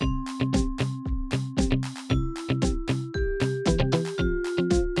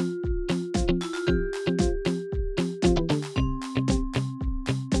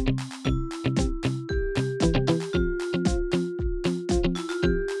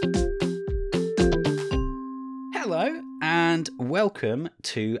and welcome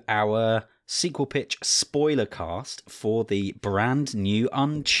to our sequel pitch spoiler cast for the brand new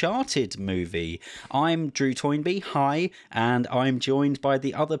Uncharted movie. I'm Drew Toynbee, hi, and I'm joined by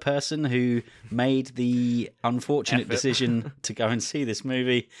the other person who made the unfortunate decision to go and see this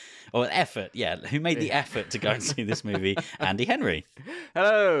movie, or effort, who made the effort to go and see this movie, Andy Henry.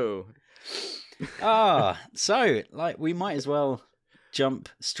 Hello. So, we might as well jump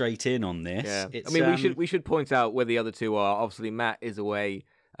straight in on this. Yeah. I mean, we should point out where the other two are. Obviously, Matt is away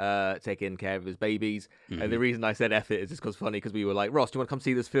taking care of his babies. Mm-hmm. And the reason I said F it is just because we were like, Ross, do you want to come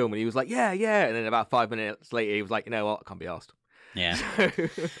see this film? And he was like, yeah. And then about 5 minutes later, he was like, you know what? I can't be asked. Yeah.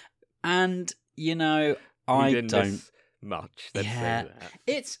 And, I don't miss much. Let's say that.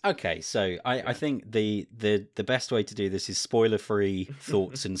 It's okay. So I think the best way to do this is spoiler-free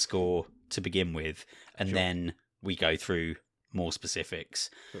thoughts and score to begin with. And then we go through more specifics.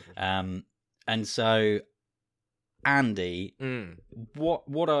 And so, Andy,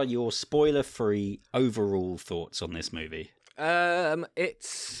 what are your spoiler-free overall thoughts on this movie? I don't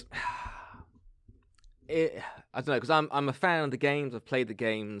know, because I'm a fan of the games. I've played the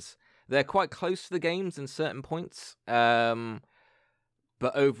games. They're quite close to the games in certain points. But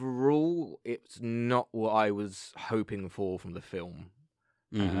overall, it's not what I was hoping for from the film.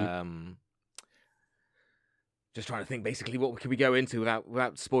 Mm-hmm. Just trying to think, basically, what can we go into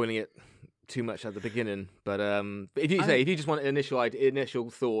without spoiling it too much at the beginning. But if you just want initial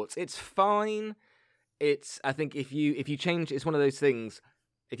thoughts, it's fine. I think if you change, it's one of those things.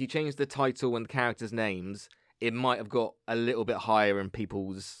 If you change the title and the characters' names, it might have got a little bit higher in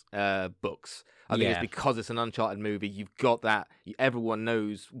people's books. I think it's because it's an Uncharted movie. You've got that. Everyone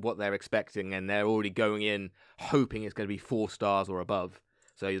knows what they're expecting, and they're already going in hoping it's going to be 4 stars or above.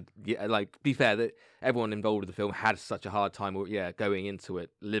 So, be fair, that everyone involved in the film had such a hard time, going into it,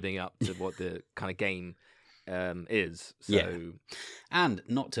 living up to what the kind of game is. So. Yeah. And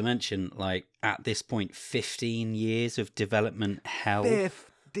not to mention, at this point, 15 years of development hell.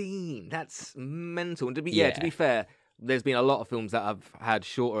 15! That's mental. And to be fair, there's been a lot of films that have had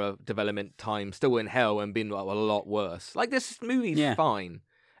shorter development time, still in hell, and been a lot worse. This movie's fine.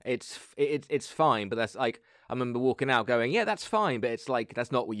 It's fine, but that's I remember walking out going, yeah, that's fine, but it's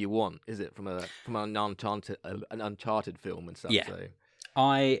that's not what you want, is it? From an Uncharted film and stuff. Yeah, so.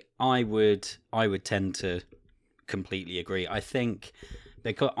 I would tend to completely agree. I think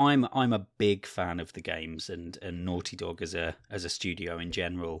because I'm a big fan of the games and Naughty Dog as a studio in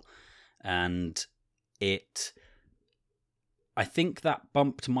general, and I think that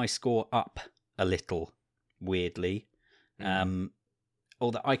bumped my score up a little weirdly.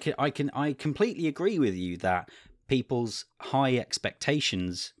 Although I completely agree with you that people's high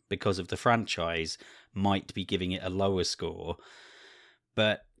expectations because of the franchise might be giving it a lower score.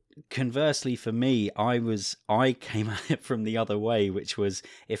 But conversely for me, I came at it from the other way, which was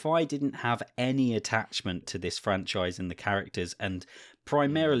if I didn't have any attachment to this franchise and the characters and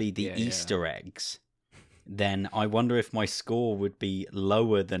primarily the Easter eggs, then I wonder if my score would be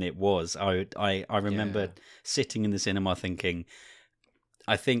lower than it was. I remember sitting in the cinema thinking,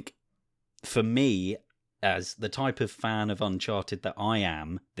 I think for me, as the type of fan of Uncharted that I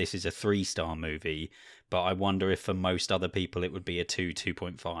am, this is a 3-star movie, but I wonder if for most other people it would be a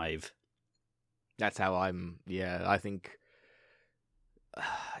 2.5. That's how I think.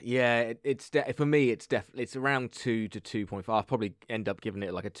 For me, it's around 2 to 2.5. I'll probably end up giving it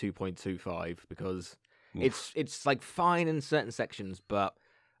a 2.25 because it's fine in certain sections, but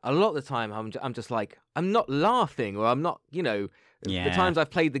a lot of the time I'm just I'm not laughing, or I'm not, the times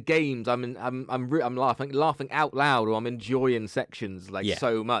I've played the games, I'm laughing out loud, or I'm enjoying sections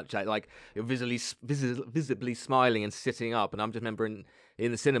so much, visibly smiling and sitting up, and I'm just remembering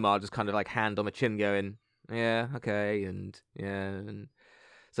in the cinema, just kind of hand on my chin, going, yeah, okay, and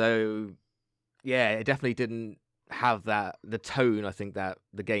so it definitely didn't have the tone I think that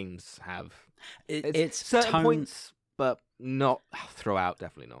the games have. It's certain points, but not throughout,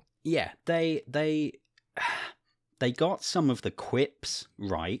 definitely not. Yeah, they got some of the quips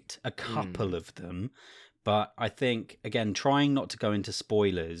right, a couple of them, but I think, again, trying not to go into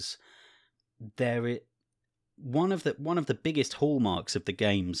spoilers, one of the biggest hallmarks of the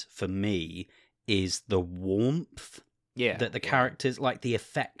games for me is the warmth that the characters, the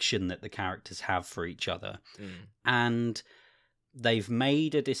affection that the characters have for each other. And they've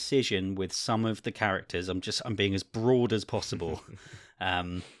made a decision with some of the characters. I'm being as broad as possible.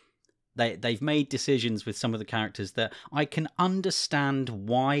 They've made decisions with some of the characters that I can understand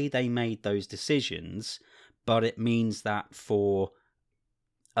why they made those decisions, but it means that for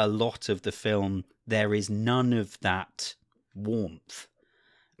a lot of the film there is none of that warmth.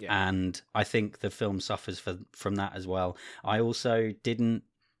 Yeah. And I think the film suffers from that as well. I also didn't.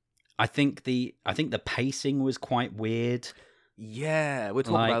 I think the pacing was quite weird. Yeah, we'll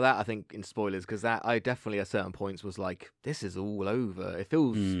talk Like- about that, I think, in spoilers, because that I definitely at certain points was like, this is all over. It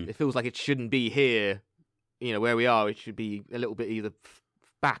feels like it shouldn't be here, where we are. It should be a little bit either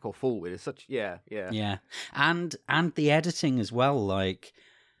back or forward. It's such yeah. And the editing as well, like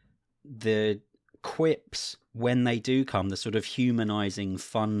the quips when they do come, the sort of humanizing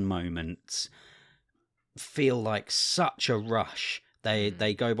fun moments feel like such a rush.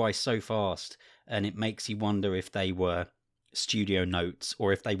 They go by so fast, and it makes you wonder if they were studio notes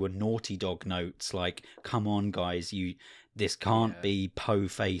or if they were Naughty Dog notes, like, come on guys, this can't be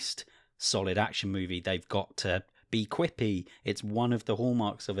po-faced solid action movie. They've got to be quippy. It's one of the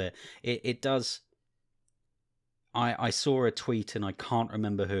hallmarks of it. It does. I saw a tweet, and I can't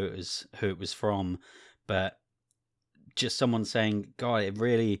remember who it was from, but just someone saying, God, it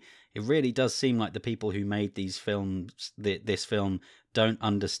really does seem like the people who made these films, this film, don't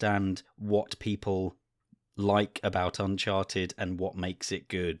understand what people like about Uncharted and what makes it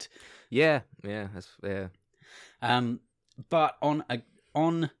good. Yeah, that's fair. But on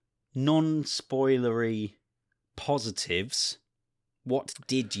non-spoilery positives, what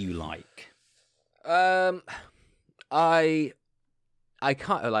did you like? I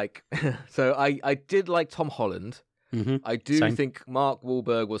kind of like so I did like Tom Holland. Mm-hmm. I do Same. think Mark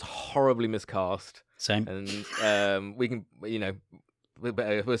Wahlberg was horribly miscast. Same. And we can,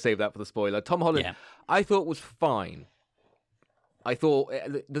 we'll save that for the spoiler. Tom Holland, I thought was fine. I thought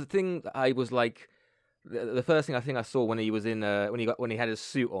the thing that I was like, the first thing I think I saw when he was in when he had his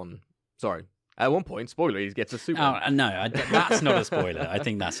suit on. Sorry, at one point, spoiler, he gets a suit on. Oh no, that's not a spoiler. I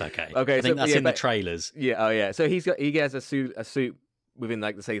think that's okay. Okay, I think that's in the trailers. Yeah, oh yeah. So he has a suit within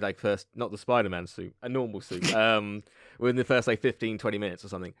first, not the Spider-Man suit, a normal suit. Within the first 15, 20 minutes or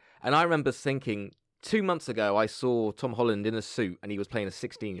something. And I remember thinking 2 months ago I saw Tom Holland in a suit and he was playing a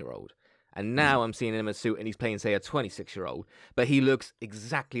 16-year-old. And now I'm seeing him in a suit and he's playing, say, a 26-year-old, but he looks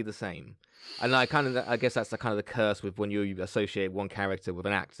exactly the same. And I guess that's the curse with when you associate one character with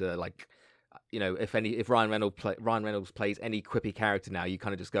an actor. Like, if Ryan Reynolds plays any quippy character now, you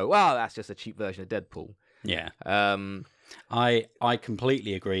kind of just go, "Wow, that's just a cheap version of Deadpool." Yeah. I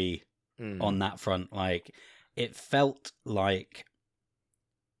completely agree on that front. Like, it felt like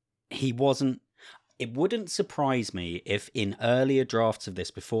he wasn't. It wouldn't surprise me if in earlier drafts of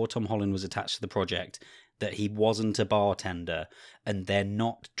this, before Tom Holland was attached to the project, that he wasn't a bartender and they're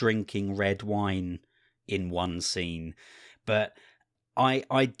not drinking red wine in one scene. But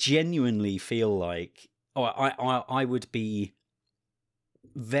I genuinely feel like I would be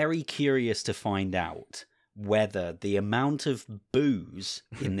very curious to find out whether the amount of booze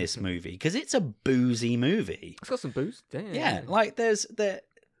in this movie, because it's a boozy movie. It's got some booze. Damn. Yeah, like the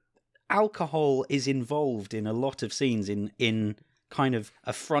alcohol is involved in a lot of scenes in kind of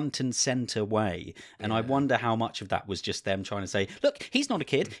a front and center way. And I wonder how much of that was just them trying to say, look, he's not a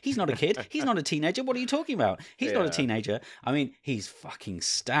kid. He's not a kid. He's not a teenager. What are you talking about? He's not a teenager. I mean, he's fucking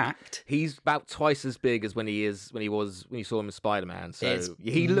stacked. He's about twice as big as when you saw him as Spider-Man. So It's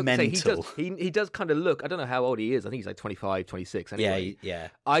he looks mental. he does kind of look, I don't know how old he is. I think he's like 25, 26 anyway. Yeah.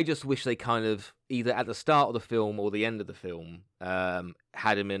 I just wish they kind of either at the start of the film or the end of the film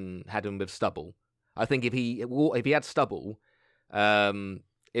had him with stubble. I think if he had stubble,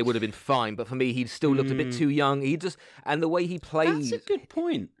 it would have been fine. But for me, he still looked a bit too young. And the way he played, That's a good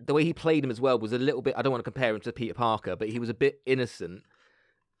point. The way he played him as well was a little bit. I don't want to compare him to Peter Parker, but he was a bit innocent,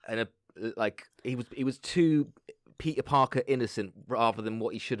 and he was too Peter Parker innocent rather than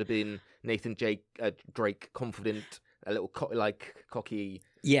what he should have been. Nathan Drake, confident, a little cocky.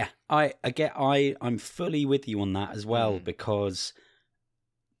 Yeah, I'm fully with you on that as well, because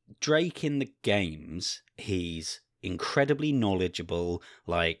Drake in the games, he's incredibly knowledgeable,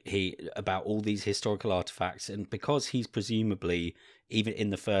 about all these historical artifacts, and because he's presumably, even in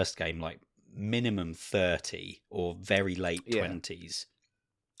the first game, like minimum 30 or very late 20s,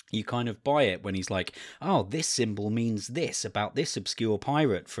 you kind of buy it when he's like, oh, this symbol means this about this obscure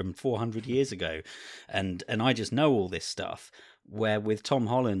pirate from 400 years ago, and I just know all this stuff. Where with Tom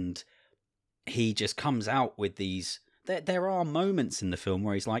Holland, he just comes out with these. There are moments in the film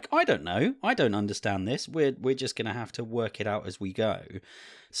where he's like, I don't know, I don't understand this. We're just going to have to work it out as we go.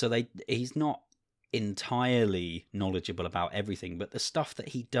 So he's not entirely knowledgeable about everything, but the stuff that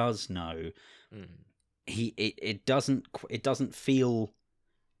he does know, it doesn't feel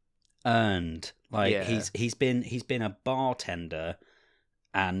earned. Like he's been a bartender,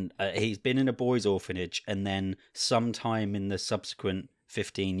 and he's been in a boys' orphanage, and then sometime in the subsequent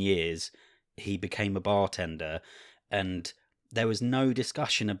 15 years, he became a bartender. And there was no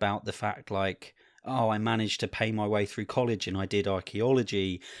discussion about the fact like, oh, I managed to pay my way through college and I did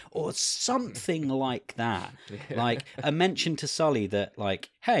archaeology or something like that. Yeah. Like a mention to Sully that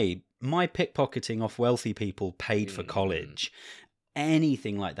like, hey, my pickpocketing off wealthy people paid for college.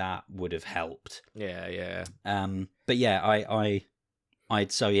 Anything like that would have helped. Yeah. But yeah, I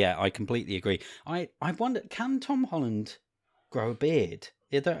completely agree. I wonder, can Tom Holland grow a beard?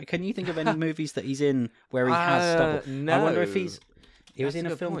 Can you think of any movies that he's in where he has stubble? No. I wonder if he was in a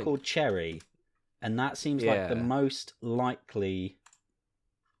good film point. called Cherry, and that seems like the Yeah. most likely.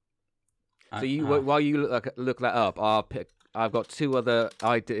 So while you look that up, I've got two other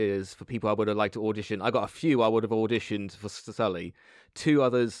ideas for people I would have liked to audition. I got a few I would have auditioned for Sully, two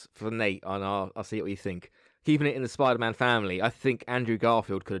others for Nate, and I'll see what you think. Keeping it in the Spider-Man family, I think Andrew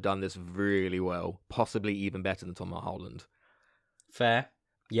Garfield could have done this really well, possibly even better than Tom Holland. Fair.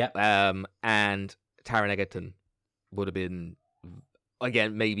 Yep. And Taron Egerton would have been,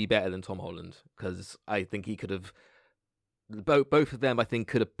 again, maybe better than Tom Holland, because I think he could have. Both of them, I think,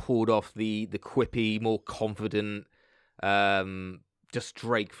 could have pulled off the quippy, more confident, just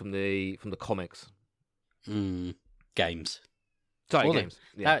Drake from the comics. Games. Sorry, Well, games.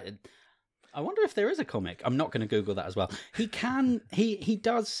 Yeah. I wonder if there is a comic. I'm not going to Google that as well. He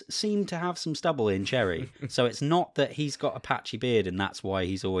does seem to have some stubble in Cherry, so it's not that he's got a patchy beard and that's why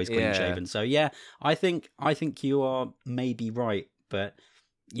he's always clean shaven. So yeah, I think you are maybe right, but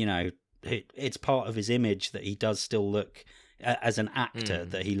you know, it's part of his image that he does still look as an actor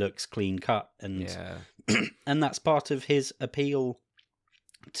that he looks clean cut, and and that's part of his appeal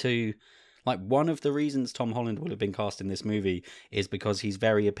to. Like, one of the reasons Tom Holland would have been cast in this movie is because he's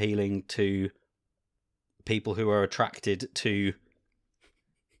very appealing to people who are attracted to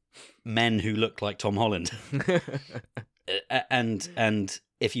men who look like Tom Holland. And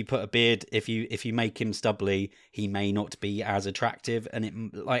if you put a beard, if you make him stubbly, he may not be as attractive. And it,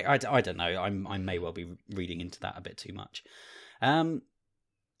 like, I don't know. I may well be reading into that a bit too much.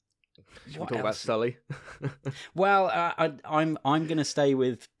 Should we talk about Sully? Well, I'm going to stay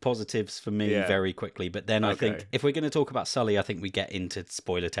with positives for me very quickly, but then I think if we're going to talk about Sully, I think we get into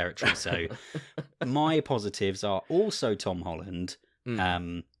spoiler territory. So my positives are also Tom Holland.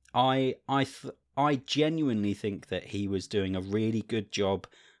 I genuinely think that he was doing a really good job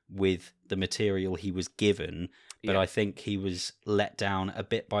with the material he was given, but I think he was let down a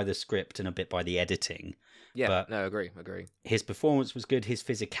bit by the script and a bit by the editing. Yeah, but no, agree. His performance was good. His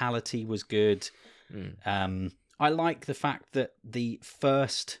physicality was good. I like the fact that the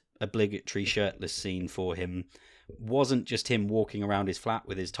first obligatory shirtless scene for him wasn't just him walking around his flat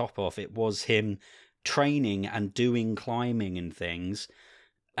with his top off. It was him training and doing climbing and things.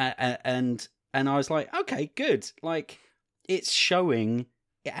 And I was like, okay, good. Like, it's showing...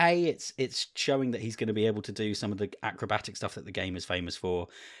 it's showing that he's going to be able to do some of the acrobatic stuff that the game is famous for.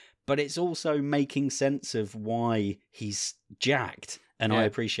 But it's also making sense of why he's jacked, and I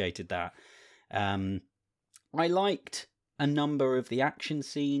appreciated that. I liked a number of the action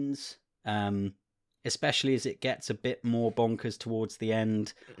scenes, especially as it gets a bit more bonkers towards the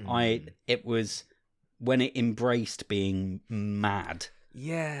end. It was when it embraced being mad.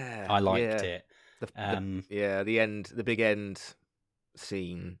 Yeah, I liked it. The big end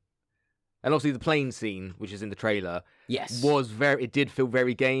scene. And obviously the plane scene, which is in the trailer, it did feel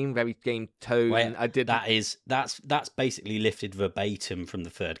very game tone. Well, that's basically lifted verbatim from the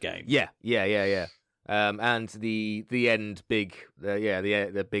third game. Yeah. And the end big,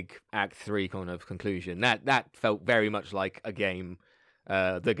 the big Act 3 kind of conclusion that felt very much like a game,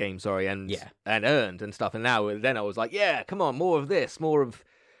 and earned and stuff. And then I was like, yeah, come on, more of this, more of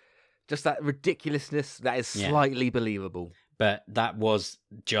just that ridiculousness that is slightly believable. But that was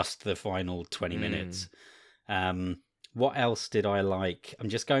just the final 20 minutes. What else did I like? I'm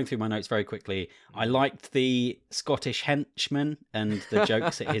just going through my notes very quickly. I liked the Scottish henchman and the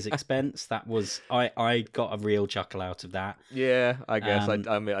jokes at his expense. That was I got a real chuckle out of that. Yeah, I guess I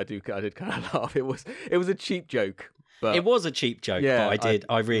did kind of laugh. It was a cheap joke, but it was a cheap joke. But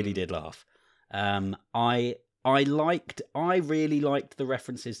I really did laugh. I really liked the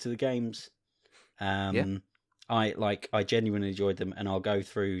references to the games. I genuinely enjoyed them, and I'll go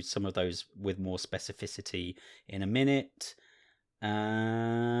through some of those with more specificity in a minute.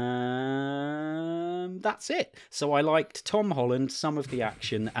 That's it. So I liked Tom Holland, some of the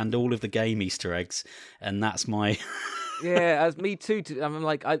action, and all of the game Easter eggs, and that's my... Yeah, as me too. I'm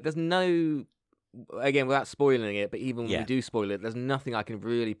like, there's no... Again, without spoiling it, but even when we do spoil it, there's nothing I can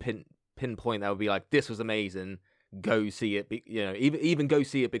really pinpoint that would be like, this was amazing, go see it. Even go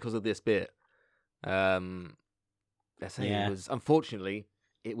see it because of this bit. It was, unfortunately,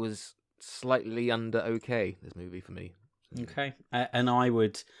 it was slightly under okay, this movie for me. Okay, and I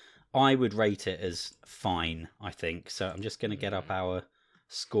would rate it as fine, I think. So I'm just going to get up our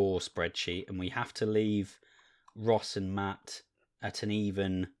score spreadsheet, and we have to leave Ross and Matt at an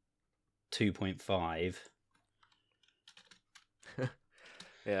even 2.5.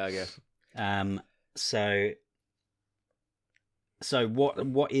 Yeah, I guess. So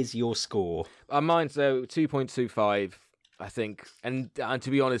what is your score? Mine's 2.25, I think. And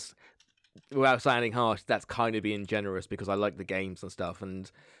to be honest, without sounding harsh, that's kind of being generous because I like the games and stuff, and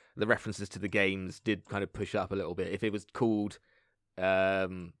the references to the games did kind of push up a little bit. If it was called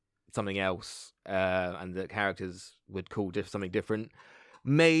something else, and the characters would call something different,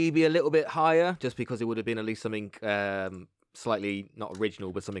 maybe a little bit higher, just because it would have been at least something slightly not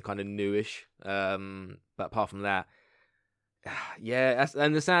original, but something kind of newish. But apart from that, yeah.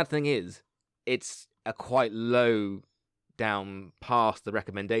 And the sad thing is, it's a quite low down past the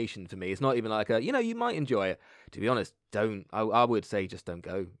recommendation for me. It's not even like you might enjoy it. To be honest, don't. I would say just don't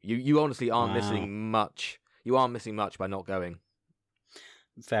go. You honestly aren't missing much. You aren't missing much by not going.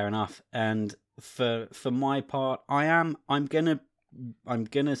 Fair enough. And for my part, I'm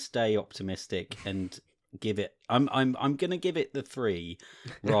gonna stay optimistic and give it. I'm gonna give it the 3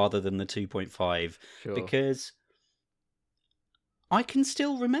 rather than the 2.5 Sure. because I can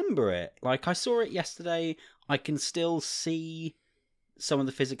still remember it. Like, I saw it yesterday. I can still see some of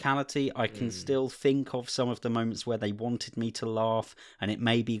the physicality. I can still think of some of the moments where they wanted me to laugh, and it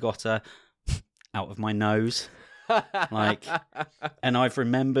maybe got a out of my nose. Like, and I've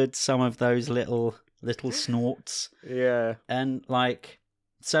remembered some of those little snorts. Yeah. And like,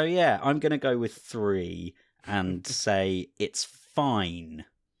 so yeah, I'm gonna go with 3 and say it's fine.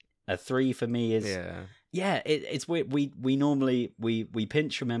 A 3 for me is it's weird. We normally we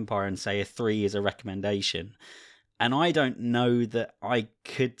pinch from Empire and say a 3 is a recommendation, and I don't know that I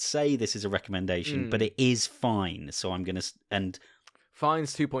could say this is a recommendation, but it is fine. So I'm gonna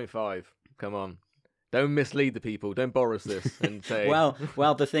fine's 2.5. Come on. Don't mislead the people. Don't Boris this and say.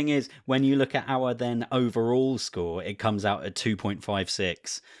 well, the thing is, when you look at our then overall score, it comes out at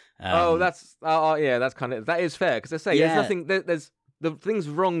 2.56. That's kind of, that is fair, because I say there's nothing. There's the things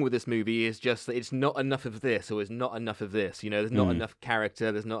wrong with this movie is just that it's not enough of this, or it's not enough of this. There's not enough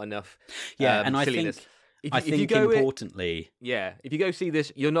character. There's not enough. And silliness. I think importantly, if you go see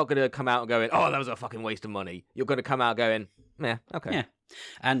this, you're not going to come out going, "Oh, that was a fucking waste of money." You're going to come out going, "Yeah, okay." Yeah.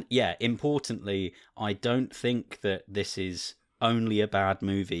 And importantly, I don't think that this is only a bad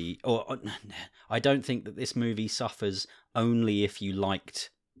movie, or I don't think that this movie suffers only if you liked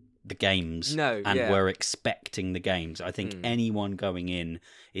the games and were expecting the games. I think anyone going in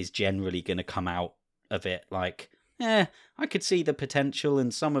is generally going to come out of it like, I could see the potential,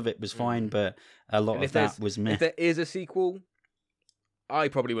 and some of it was fine, but a lot of that was meh. If there is a sequel, I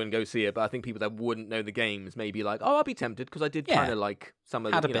probably wouldn't go see it, but I think people that wouldn't know the games may be like, "Oh, I'll be tempted," because I did kind of like some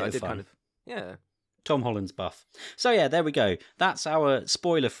of the. Had a bit of fun. Kind of, Tom Holland's buff. So yeah, there we go. That's our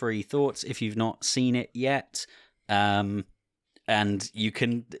spoiler-free thoughts. If you've not seen it yet, and you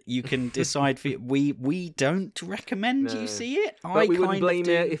can decide. We don't recommend you see it. But we wouldn't blame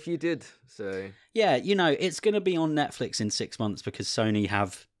you if you did. So yeah, it's going to be on Netflix in 6 months because Sony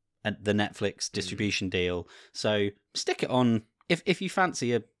have the Netflix distribution deal. So stick it on. If you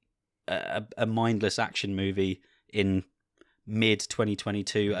fancy a mindless action movie in mid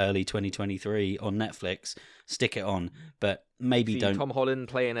 2022, early 2023 on Netflix, stick it on. But maybe don't. Tom Holland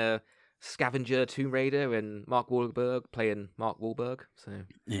playing a scavenger Tomb Raider and Mark Wahlberg playing Mark Wahlberg. So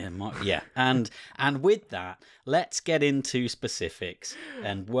and with that, let's get into specifics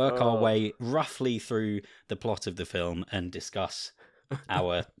and work our way roughly through the plot of the film and discuss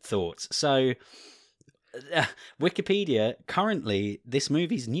our thoughts. So. Wikipedia, currently, this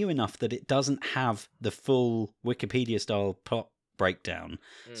movie's new enough that it doesn't have the full Wikipedia-style plot breakdown.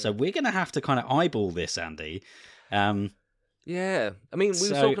 So we're going to have to kind of eyeball this, Andy. Yeah. I mean, we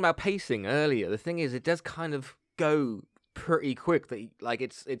were talking about pacing earlier. The thing is, it does kind of go pretty quick. That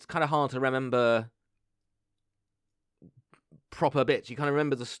it's kind of hard to remember proper bits. You kind of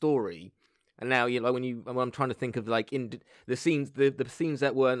remember the story. And now, when I'm trying to think of in the scenes, the scenes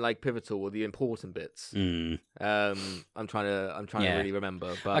that weren't like pivotal or the important bits. I'm trying to really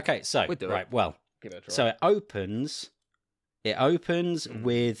remember. But okay, so right, well, give it a try. So it opens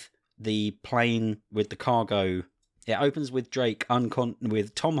with the plane with the cargo. It opens with Drake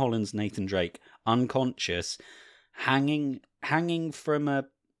with Tom Holland's Nathan Drake unconscious, hanging from a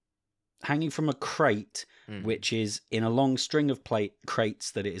crate, which is in a long string of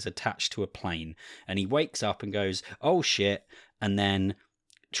crates that it is attached to a plane. And he wakes up and goes, "Oh shit," and then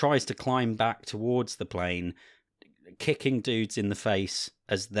tries to climb back towards the plane, kicking dudes in the face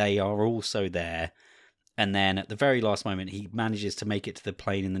as they are also there. And then at the very last moment, he manages to make it to the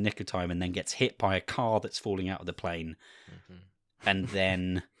plane in the nick of time and then gets hit by a car that's falling out of the plane. Mm-hmm. And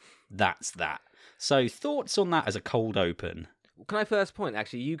then that's that. So thoughts on that as a cold open? Can I first point,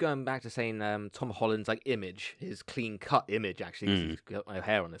 actually, you going back to saying Tom Holland's like image, his clean-cut image, actually, 'cause he's got no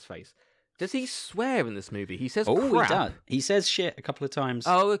hair on his face. Does he swear in this movie? He says crap. He does. He says shit a couple of times.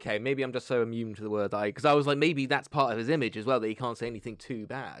 Oh, okay. Maybe I'm just so immune to the word because I was like, maybe that's part of his image as well, that he can't say anything too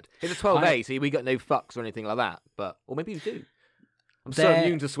bad. It's a 12A, so we got no fucks or anything like that. But or maybe we do. I'm so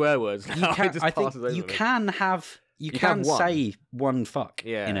immune to swear words. I think you can have. You can say one fuck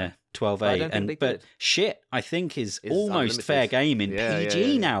in a 12A, but shit, I think, is almost unlimited. Fair game in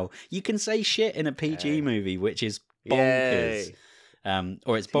PG now. You can say shit in a PG movie, which is bonkers. Yay.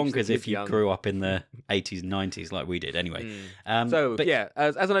 Or it's bonkers if you grew up in the 80s and 90s like we did anyway. As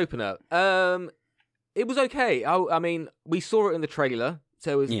an opener, it was okay. I mean, we saw it in the trailer,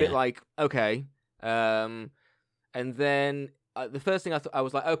 so it was a bit like, okay. And then the first thing I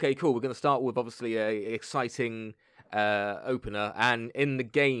was like, okay, cool, we're going to start with obviously a exciting opener. And in the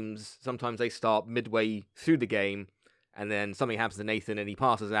games, sometimes they start midway through the game, and then something happens to Nathan and he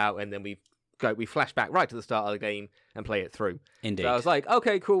passes out, and then we flash back right to the start of the game and play it through. Indeed. So I was like,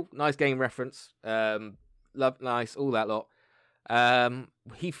 okay, cool, nice game reference. Nice, all that lot.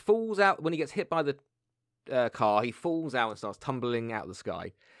 He falls out when he gets hit by the car. He falls out and starts tumbling out of the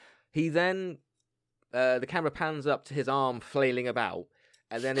sky. He then, the camera pans up to his arm flailing about,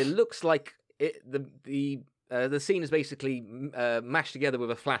 and then it looks like the scene is basically mashed together with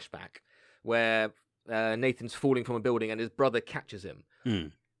a flashback where Nathan's falling from a building and his brother catches him.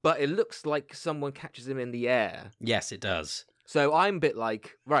 But it looks like someone catches him in the air. Yes, it does. So I'm a bit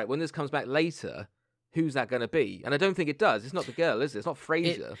like, right, when this comes back later, who's that going to be? And I don't think it does. It's not the girl, is it? It's not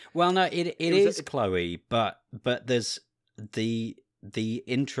Fraser. It is Chloe, but there's the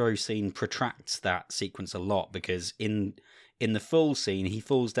intro scene protracts that sequence a lot, because in the full scene, he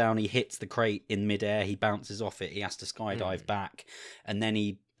falls down, he hits the crate in midair, he bounces off it, he has to skydive back, and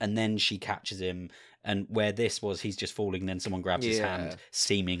then she catches him. And where this was, he's just falling, then someone grabs his hand,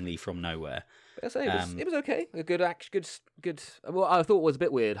 seemingly from nowhere. It was okay. A good action, good. Well, I thought was a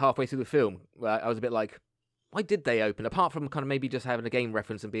bit weird halfway through the film. Where I was a bit like, why did they open? Apart from kind of maybe just having a game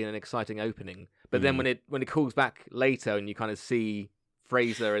reference and being an exciting opening. But then when it calls back later and you kind of see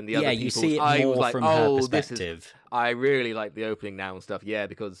Fraser and the other people, you see it more from her perspective. I really like the opening now and stuff. Yeah,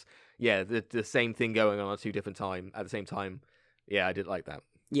 because the same thing going on at the same time. Yeah, I did like that.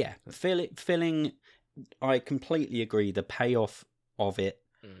 Yeah, filling. I completely agree. The payoff of it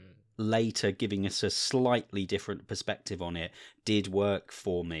later, giving us a slightly different perspective on it, did work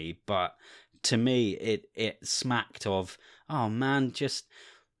for me. But to me, it smacked of, oh man, just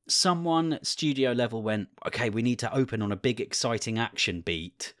someone at studio level went, okay, we need to open on a big, exciting action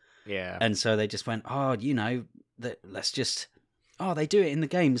beat. Yeah, and so they just went, let's just. Oh, they do it in the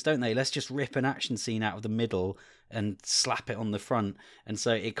games, don't they? Let's just rip an action scene out of the middle and slap it on the front. And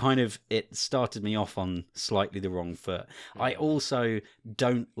so it started me off on slightly the wrong foot. I also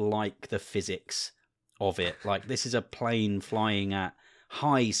don't like the physics of it. Like, this is a plane flying at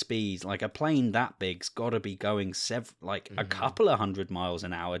high speeds. Like, a plane that big's got to be going a couple of 100 miles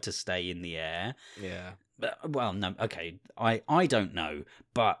an hour to stay in the air. Yeah. Well, no, okay, I don't know.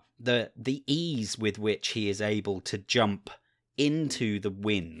 But the ease with which he is able to jump into the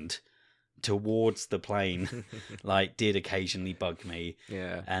wind towards the plane did occasionally bug me.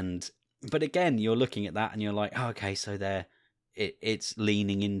 But again, you're looking at that and you're like, oh, okay, so it's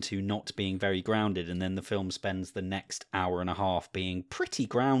leaning into not being very grounded, and then the film spends the next hour and a half being pretty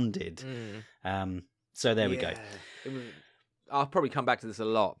grounded. So there we go. I'll probably come back to this a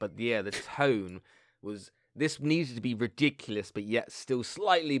lot, but the tone was, this needed to be ridiculous, but yet still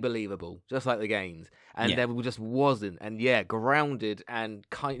slightly believable, just like the games. And there just wasn't. And grounded and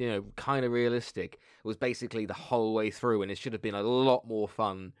kind of realistic was basically the whole way through. And it should have been a lot more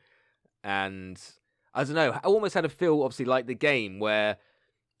fun. And I don't know, I almost had a feel, obviously, like the game where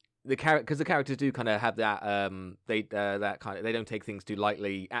because the characters do kind of have that they don't take things too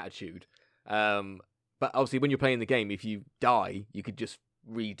lightly attitude. But obviously, when you're playing the game, if you die, you could just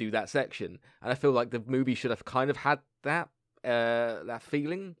redo that section, and I feel like the movie should have kind of had that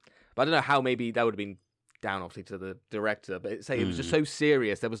feeling, but I don't know how. Maybe that would have been down obviously to the director, but it was just so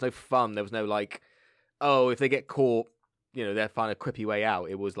serious. There was no fun. There was no like, oh, if they get caught, they'll find a quippy way out.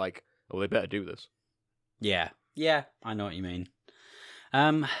 It was like, oh, they better do this. Yeah, I know what you mean.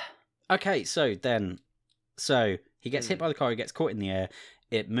 Okay, so he gets hit by the car. He gets caught in the air.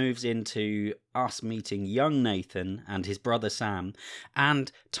 It moves into us meeting young Nathan and his brother Sam. And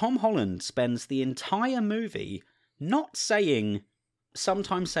Tom Holland spends the entire movie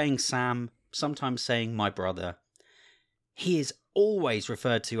sometimes saying Sam, sometimes saying my brother, he is always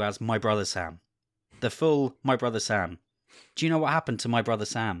referred to as my brother Sam. The full my brother Sam. Do you know what happened to my brother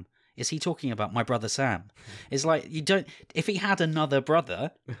Sam? Is he talking about my brother Sam? It's like, you don't... If he had another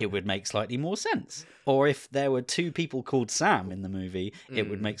brother, it would make slightly more sense. Or if there were two people called Sam in the movie, it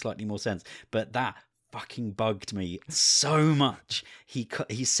would make slightly more sense. But that fucking bugged me so much. He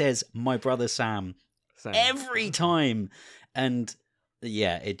says my brother Sam every time. And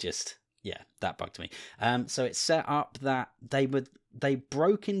yeah, that bugged me. So it's set up that they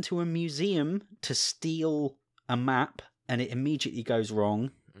broke into a museum to steal a map, and it immediately goes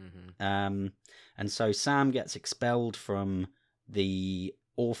wrong. And so Sam gets expelled from the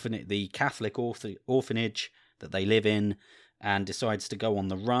Catholic orphanage that they live in, and decides to go on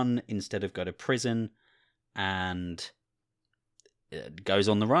the run instead of go to prison, and goes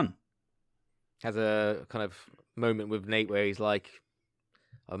on the run. Has a kind of moment with Nate where he's like,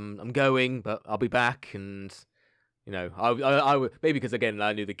 I'm going, but I'll be back. And, you know, I would, maybe because, again,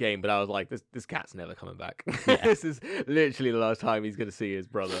 I knew the game, but I was like, this cat's never coming back. Yeah. This is literally the last time he's going to see his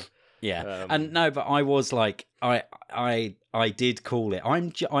brother. Yeah, and no, but I was like, I did call it.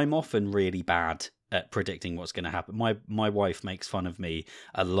 I'm often really bad at predicting what's going to happen. My wife makes fun of me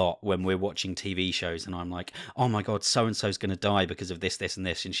a lot when we're watching TV shows, and I'm like, oh my god, so and so's going to die because of this, this, and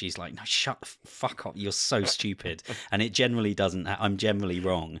this, and she's like, no, shut the fuck up, you're so stupid. And it generally doesn't. I'm generally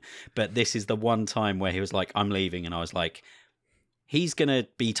wrong, but this is the one time where he was like, I'm leaving, and I was like, he's going to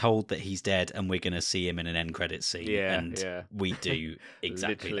be told that he's dead, and we're going to see him in an end credits scene. Yeah. We do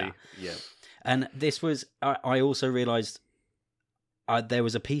exactly that. Yeah. And this was, I also realised there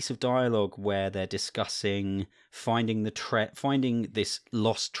was a piece of dialogue where they're discussing finding this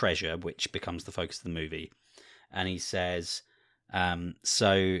lost treasure, which becomes the focus of the movie. And he says, Nate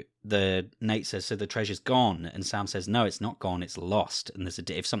says, so the treasure's gone. And Sam says, no, it's not gone, it's lost. And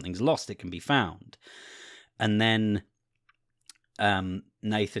if something's lost, it can be found. And then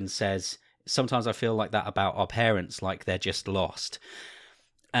Nathan says, sometimes I feel like that about our parents, like they're just lost.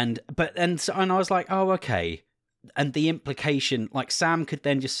 And I was like, oh, okay. And the implication, like Sam could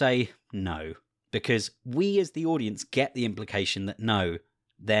then just say no, because we as the audience get the implication that no,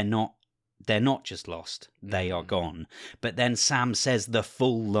 they're not just lost, they are gone. But then Sam says the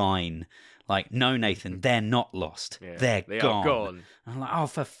full line, like, no, Nathan, they're not lost, they gone. Are gone. I'm like, oh,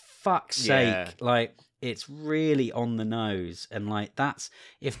 for fuck's sake, like, it's really on the nose. And like,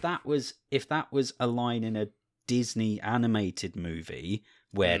 if that was a line in a Disney animated movie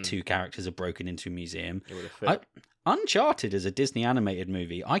where two characters are broken into a museum, it would have fit. Uncharted as a Disney animated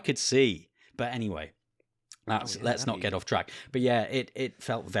movie, I could see. But anyway, let's not get off track. But yeah, it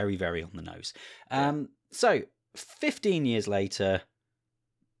felt very, very on the nose. So 15 years later,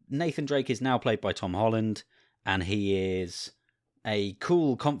 Nathan Drake is now played by Tom Holland, and he is a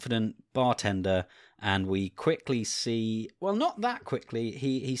cool, confident bartender. And we quickly see, well, not that quickly,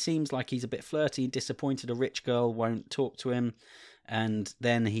 he seems like he's a bit flirty, disappointed a rich girl won't talk to him. And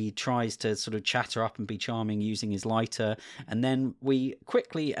then he tries to sort of chat her up and be charming using his lighter. And then we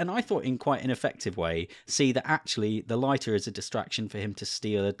quickly, and I thought in quite an effective way, see that actually the lighter is a distraction for him to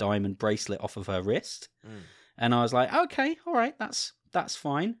steal a diamond bracelet off of her wrist. And I was like, okay, all right, that's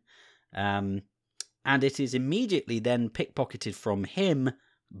fine. And it is immediately then pickpocketed from him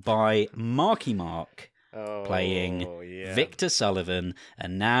by Marky Mark, playing Victor Sullivan.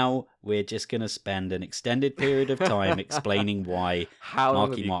 And now we're just going to spend an extended period of time explaining why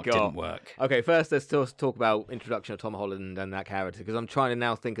Marky Mark didn't work. Okay, first let's talk about introduction of Tom Holland and that character, because I'm trying to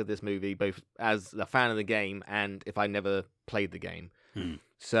now think of this movie both as a fan of the game and if I never played the game.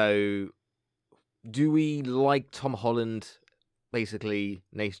 So do we like Tom Holland, basically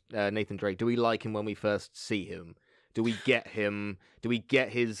Nathan Drake? Do we like him when we first see him? Do we get him? Do we get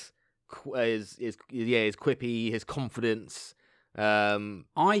his quippy, his confidence?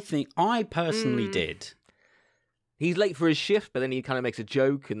 I personally did. He's late for his shift, but then he kind of makes a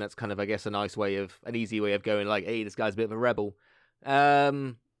joke, and that's kind of, I guess, an easy way of going like, hey, this guy's a bit of a rebel.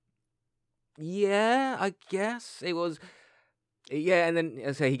 Yeah, I guess it was. Yeah, and then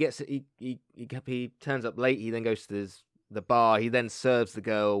as I say, he turns up late. He then goes to the bar. He then serves the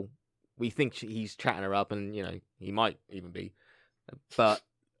girl. We think he's chatting her up, and he might even be, but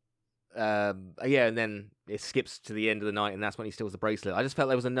and then it skips to the end of the night, and that's when he steals the bracelet. I just felt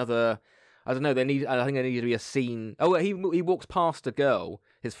there was another. I don't know. I think there needed to be a scene. Oh, he walks past a girl,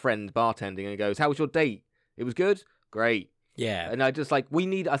 his friend bartending, and goes, "How was your date? It was good, great." Yeah, and I just like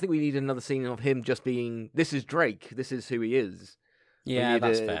I think we need another scene of him just being, this is Drake, this is who he is. Yeah,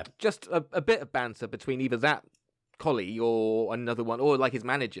 that's fair. Just a bit of banter between either that collie or another one, or like his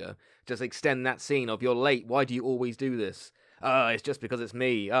manager. Just extend that scene of, you're late, why do you always do this? oh, it's just because it's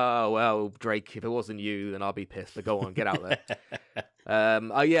me. Oh, well, Drake, if it wasn't you, then I'll be pissed. But go on, get out there.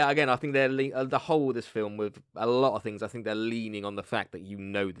 Yeah, again, I think they're the whole of this film with a lot of things. I think they're leaning on the fact that you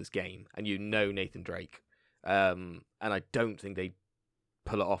know this game and you know Nathan Drake, and I don't think they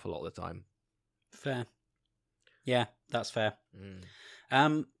pull it off a lot of the time. Fair, yeah, that's fair.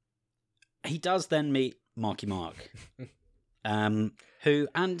 He does then meet Marky Mark, who,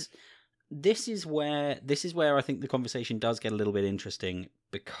 and this is where I think the conversation does get a little bit interesting,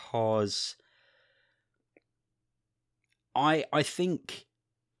 because I think,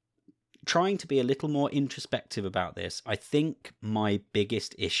 trying to be a little more introspective about this, I think my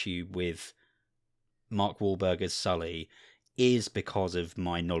biggest issue with Mark Wahlberg as Sully is because of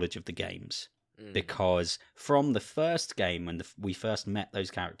my knowledge of the games. Because from the first game, when we first met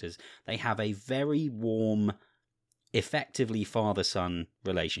those characters, they have a very warm, effectively father-son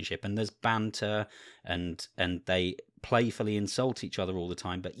relationship, and there's banter, and they playfully insult each other all the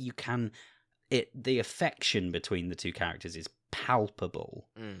time, but the affection between the two characters is palpable.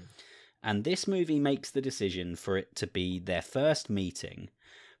 And this movie makes the decision for it to be their first meeting,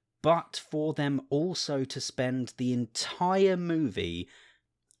 but for them also to spend the entire movie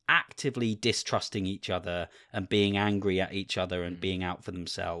actively distrusting each other and being angry at each other and being out for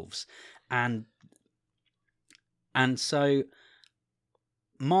themselves. And so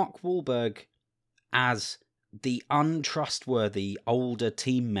Mark Wahlberg as the untrustworthy older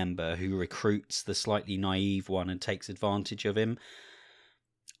team member who recruits the slightly naive one and takes advantage of him,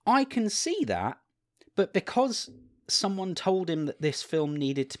 I can see that, but because someone told him that this film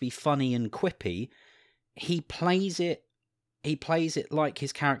needed to be funny and quippy, he plays it like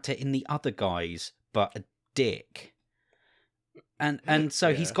his character in The Other Guys, but a dick. And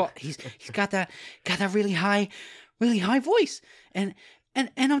so he's got that really high voice, and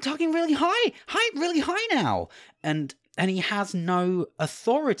I'm talking really high now, and he has no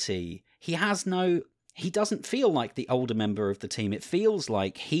authority. He doesn't feel like the older member of the team. It feels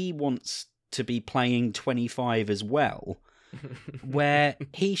like he wants to be playing 25 as well, where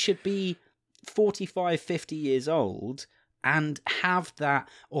he should be 45, 50 years old and have that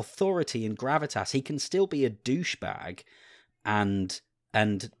authority and gravitas. He can still be a douchebag and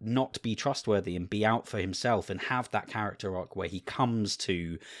not be trustworthy and be out for himself and have that character arc where he comes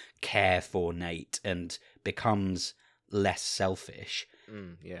to care for Nate and becomes less selfish.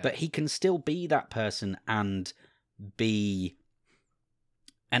 But he can still be that person and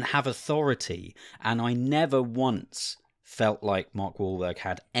have authority. And I never once felt like Mark Wahlberg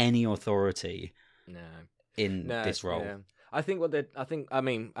had any authority in this role. Yeah. I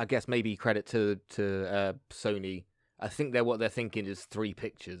guess maybe credit to Sony. I think what they're thinking is three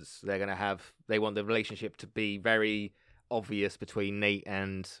pictures. They want the relationship to be very obvious between Nate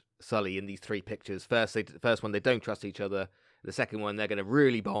and Sully in these three pictures. First one, they don't trust each other. The second one, they're going to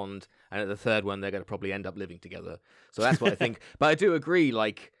really bond, and at the third one, they're going to probably end up living together. So that's what I think. But I do agree.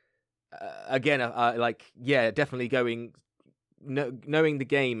 Definitely knowing the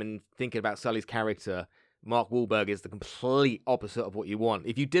game and thinking about Sully's character. Mark Wahlberg is the complete opposite of what you want.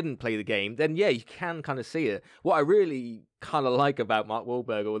 If you didn't play the game, then yeah, you can kind of see it. What I really kind of like about Mark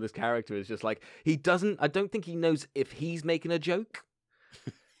Wahlberg or this character is just like, I don't think he knows if he's making a joke.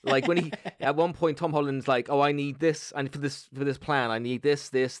 Like when he, at one point, Tom Holland's like, oh, I need this, and for this plan, I need this,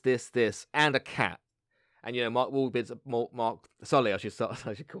 and a cat. And Mark Sully, I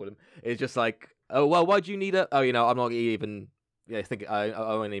should call him, is just like, oh, well, why do you need I'm not even, I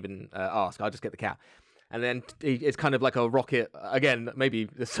won't even ask, I'll just get the cat. And then it's kind of like a Rocket, again, maybe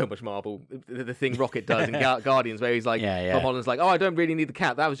there's so much Marvel, the thing Rocket does in Guardians, where he's like, Tom Holland's like, oh, I don't really need the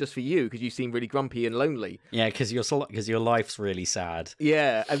cat, that was just for you, because you seem really grumpy and lonely. Yeah, because your life's really sad.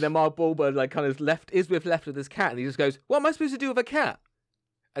 Yeah, and then Mark Wahlberg like kind of left with this cat, and he just goes, what am I supposed to do with a cat?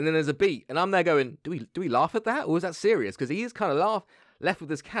 And then there's a beat, and I'm there going, do we laugh at that, or is that serious? Because he is kind of left with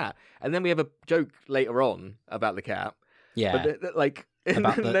this cat, and then we have a joke later on about the cat. Yeah, but like...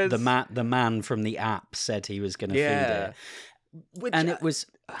 about the man from the app said he was going to feed it, and it was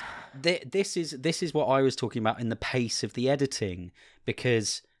this is what I was talking about in the pace of the editing,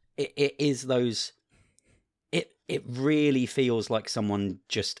 because it is those, it really feels like someone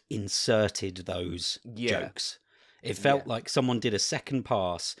just inserted those jokes. It felt like someone did a second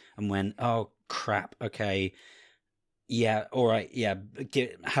pass and went, oh crap, okay, yeah, all right, yeah,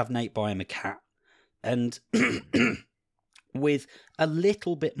 have Nate buy him a cat, and with a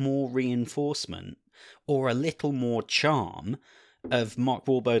little bit more reinforcement or a little more charm of Mark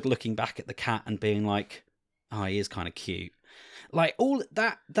Wahlberg looking back at the cat and being like, oh, he is kind of cute. Like, all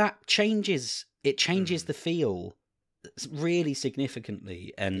that changes, it changes the feel really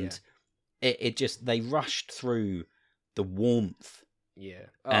significantly. And it just, they rushed through the warmth. Yeah.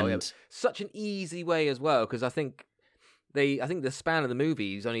 And Such an easy way as well, because I think the span of the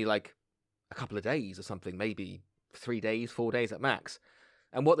movie is only like a couple of days or something, maybe 3 days, 4 days at max.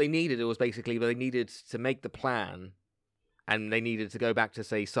 And what they needed was basically they needed to make the plan, and they needed to go back to,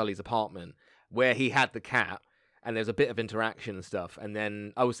 say, Sully's apartment where he had the cat, and there's a bit of interaction and stuff. And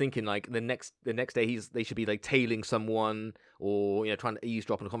then I was thinking, like, the next day they should be like tailing someone, or trying to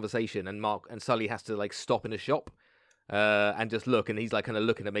eavesdrop on a conversation, and Sully has to like stop in a shop and just look, and he's like kind of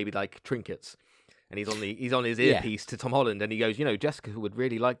looking at maybe like trinkets, and he's on his earpiece to Tom Holland, and he goes, Jessica would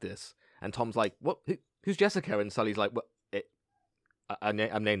really like this, and Tom's like, what? Who's Jessica? And Sully's like, what? I'm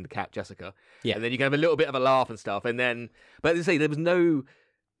named the cat Jessica. Yeah. And then you can have a little bit of a laugh and stuff, and then, but as I say, there was no.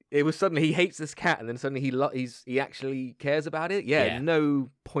 It was suddenly he hates this cat, and then suddenly he actually cares about it. Yeah, no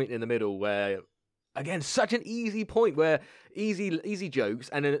point in the middle where, again, such an easy point where easy jokes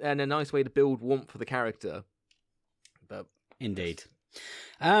and a nice way to build warmth for the character. But indeed.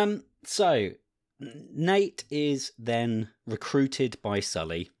 So Nate is then recruited by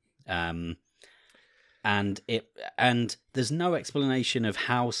Sully. And there's no explanation of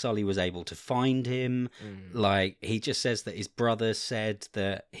how Sully was able to find him. Like, he just says that his brother said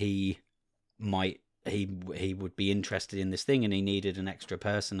that he would be interested in this thing, and he needed an extra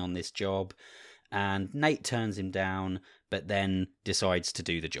person on this job. And Nate turns him down, but then decides to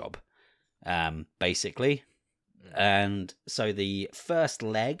do the job, basically. And so the first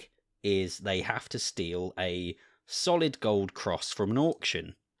leg is they have to steal a solid gold cross from an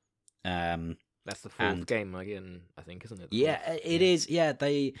auction. That's the fourth game again, I think, isn't it? Yeah, it is. Yeah,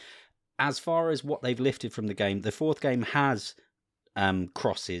 as far as what they've lifted from the game, the fourth game has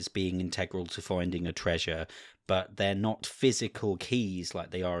crosses being integral to finding a treasure, but they're not physical keys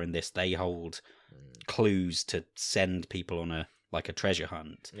like they are in this. They hold clues to send people on a treasure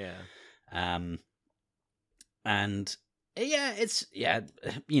hunt. Yeah. And that's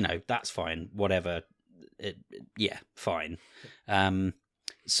fine. Whatever. Fine.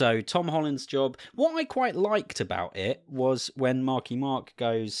 So Tom Holland's job, what I quite liked about it was when Marky Mark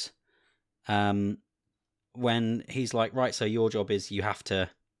goes, when he's like, right, so your job is you have to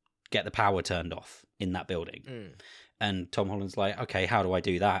get the power turned off in that building. And Tom Holland's like, okay, how do I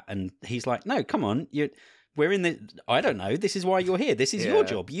do that? And he's like, no, come on, we're in the, I don't know, this is why you're here. This is your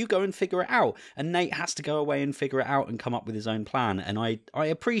job. You go and figure it out. And Nate has to go away and figure it out and come up with his own plan. And I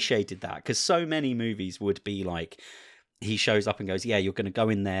appreciated that, because so many movies would be like, he shows up and goes, yeah, you're going to go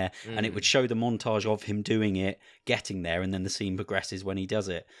in there, and it would show the montage of him doing it, getting there, and then the scene progresses when he does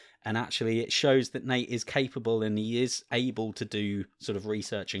it. And actually it shows that Nate is capable, and he is able to do sort of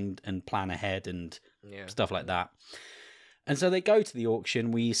research and plan ahead and stuff like that. And so they go to the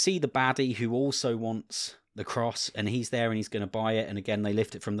auction. We see the baddie who also wants the cross, and he's there and he's going to buy it. And again, they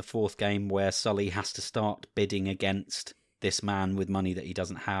lift it from the fourth game where Sully has to start bidding against this man with money that he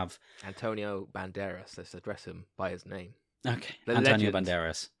doesn't have. Antonio Banderas. Let's address him by his name. Okay, The Antonio legend.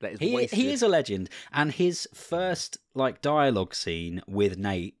 Banderas. That is He wasted. is a legend, and his first dialogue scene with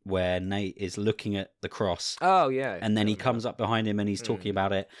Nate, where Nate is looking at the cross. Oh yeah. And then he comes up behind him and he's talking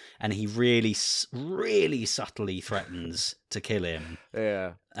about it, and he really subtly threatens to kill him.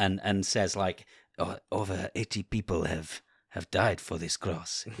 Yeah. And says like, over 80 people have died for this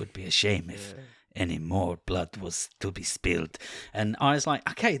cross. It would be a shame if any more blood was to be spilled. And I was like,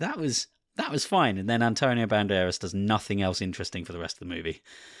 okay, that was fine. And then Antonio Banderas does nothing else interesting for the rest of the movie.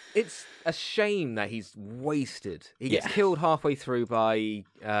 It's a shame that he's wasted. He gets killed halfway through by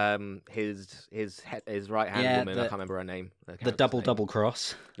his right hand woman. I can't remember her name. The double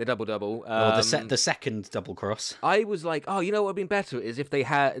cross. The double. Or the second double cross. I was like, oh, you know what would have been better is if they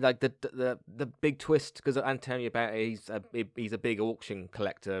had like the big twist, because Antonio Banderas, he's a big auction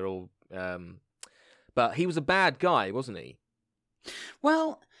collector, or but he was a bad guy, wasn't he?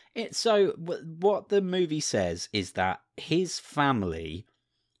 Well, what the movie says is that his family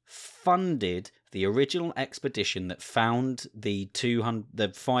funded the original expedition that found the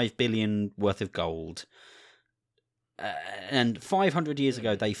 5 billion worth of gold, and 500 years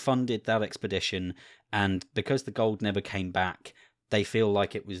ago they funded that expedition, and because the gold never came back, they feel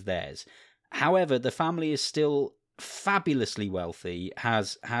like it was theirs. However, the family is still fabulously wealthy,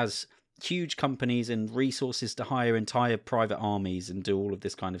 has huge companies and resources to hire entire private armies and do all of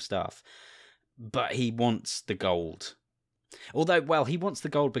this kind of stuff. But he wants the gold. Although, well, he wants the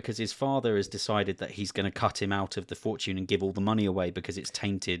gold because his father has decided that he's going to cut him out of the fortune and give all the money away because it's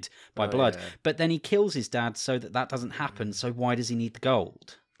tainted by blood. Yeah. But then he kills his dad so that doesn't happen. So why does he need the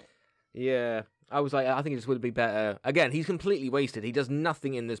gold? Yeah. I was like, I think it just would be better. Again, he's completely wasted. He does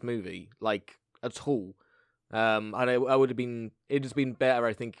nothing in this movie, like, at all. I would have been. It'd just been better,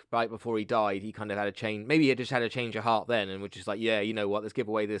 I think. Right before he died, he kind of had a change. Maybe he just had a change of heart then, and was just like, yeah, you know what? Let's give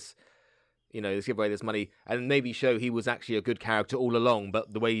away this. Let's give away this money, and maybe show he was actually a good character all along.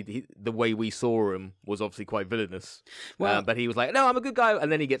 But the way we saw him was obviously quite villainous. Well, but he was like, no, I'm a good guy,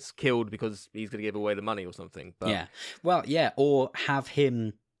 and then he gets killed because he's going to give away the money or something. But, yeah, well, yeah, or have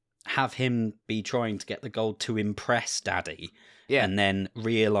him be trying to get the gold to impress Daddy, and then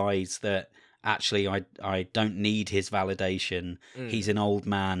realize that actually I don't need his validation. He's an old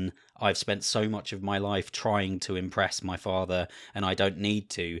man. I've spent so much of my life trying to impress my father, and I don't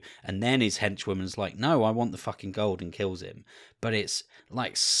need to. And then his henchwoman's like, no, I want the fucking gold, and kills him. But it's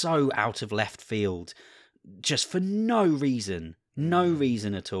like so out of left field, just for no reason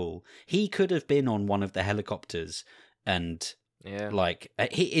at all. He could have been on one of the helicopters, and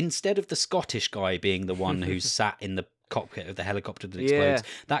instead of the Scottish guy being the one who sat in the cockpit of the helicopter that explodes,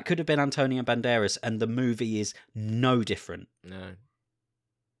 that could have been Antonio Banderas, and the movie is no different. No.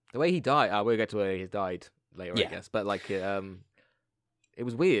 The way he died, we'll get to where he died later, I guess. But it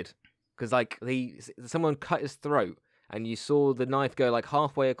was weird because someone cut his throat, and you saw the knife go like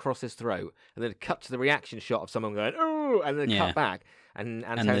halfway across his throat, and then it cut to the reaction shot of someone going "oh," and then cut back, and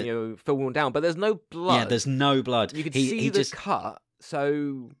Antonio falling down. But there's no blood. Yeah, there's no blood. You could see the cut.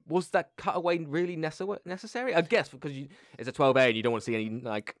 So was that cutaway really necessary? I guess because it's a 12A and you don't want to see any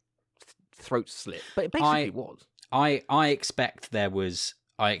throat slit. But it basically was. I expect there was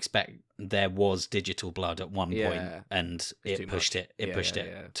digital blood at one point, and it pushed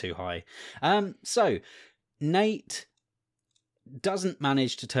it too high. So Nate doesn't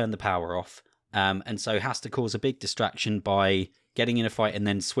manage to turn the power off, and so has to cause a big distraction by getting in a fight and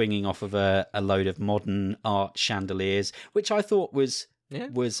then swinging off of a load of modern art chandeliers, which I thought was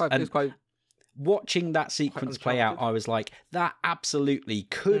quite. Watching that sequence play out, I was like, that absolutely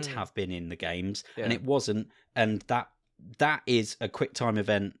could have been in the games, and it wasn't. And that is a QuickTime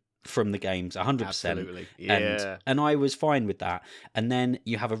event from the games, 100%. Absolutely, yeah. And I was fine with that. And then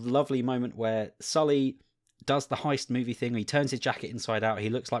you have a lovely moment where Sully does the heist movie thing. He turns his jacket inside out. He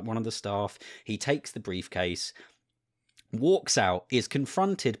looks like one of the staff. He takes the briefcase, walks out, is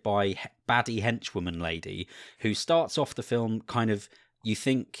confronted by baddie henchwoman lady, who starts off the film kind of, you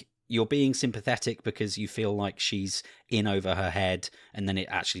think you're being sympathetic because you feel like she's in over her head, and then it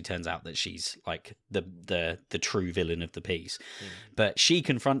actually turns out that she's like the true villain of the piece. But she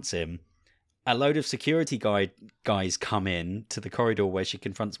confronts him. A load of security guys come in to the corridor where she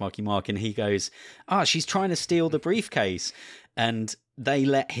confronts Marky Mark, and he goes, she's trying to steal the briefcase. And they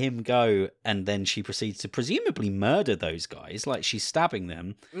let him go, and then she proceeds to presumably murder those guys, like she's stabbing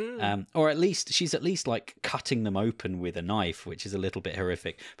them, or at least she's like cutting them open with a knife, which is a little bit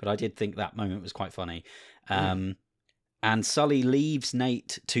horrific. But I did think that moment was quite funny. And Sully leaves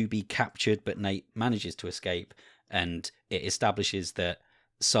Nate to be captured, but Nate manages to escape, and it establishes that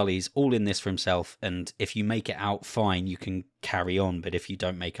Sully's all in this for himself, and if you make it out, fine, you can carry on, but if you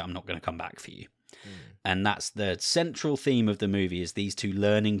don't make it, I'm not going to come back for you. And that's the central theme of the movie, is these two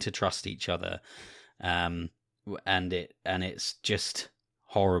learning to trust each other, and it's just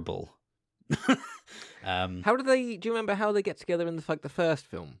horrible. How do you remember how they get together in the first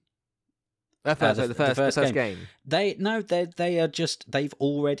film? The first game. They've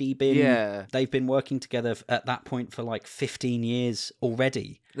already been they've been working together at that point for like 15 years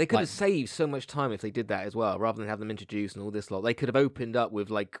already. They could have saved so much time if they did that as well, rather than have them introduced and all this lot. They could have opened up with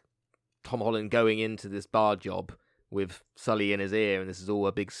like Tom Holland going into this bar job with Sully in his ear, and this is all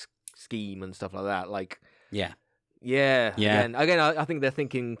a big scheme and stuff like that. Yeah. Again, I think they're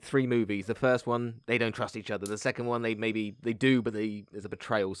thinking 3 movies. The first one, they don't trust each other. The second one, they do, but there's a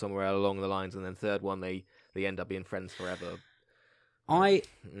betrayal somewhere along the lines. And then third one, they end up being friends forever. I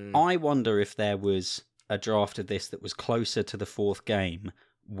wonder if there was a draft of this that was closer to the 4th game,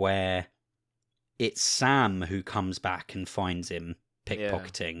 where it's Sam who comes back and finds him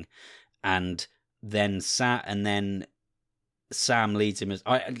pickpocketing, and then Sam leads him as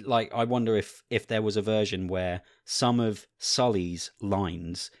I wonder if there was a version where some of Sully's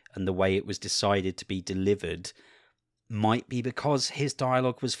lines and the way it was decided to be delivered might be because his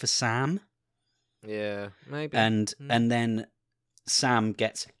dialogue was for Sam. Yeah, maybe. And then Sam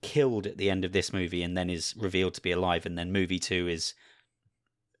gets killed at the end of this movie and then is revealed to be alive, and then movie 2 is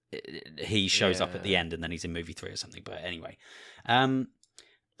he shows up at the end, and then he's in movie 3 or something. But anyway,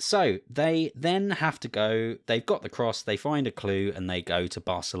 so they then have to go, they've got the cross, they find a clue, and they go to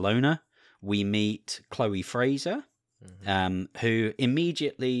Barcelona. We meet Chloe Fraser, who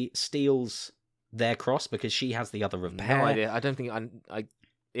immediately steals their cross because she has the other repair. No idea. I don't think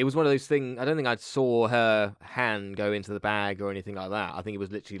it was one of those things, I don't think I saw her hand go into the bag or anything like that. I think it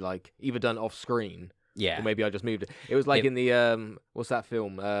was literally like either done off screen Yeah. Or maybe I just moved it. It was like in the what's that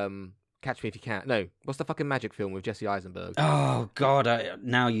film? Catch Me If You Can. No, what's the fucking magic film with Jesse Eisenberg? Oh God!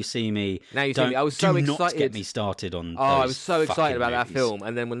 Now you see me. Now you see me. I was so do excited. not get me started on. Oh, I was so excited about movies. that film,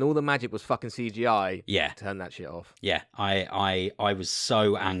 and then when all the magic was fucking CGI, Yeah, turn that shit off. Yeah, I was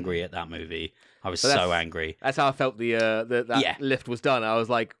so angry at that movie. I was so angry. That's how I felt that lift was done. I was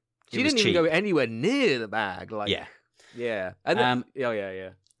like, she didn't even go anywhere near the bag. Like, yeah, and then, yeah.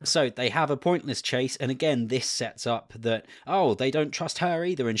 So they have a pointless chase, and again, this sets up that, they don't trust her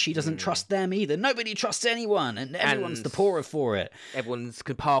either, and she doesn't trust them either. Nobody trusts anyone, and everyone's the poorer for it. Everyone's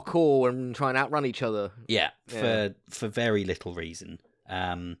can parkour and try and outrun each other. Yeah, for very little reason.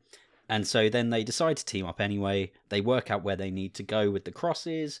 And so then they decide to team up anyway. They work out where they need to go with the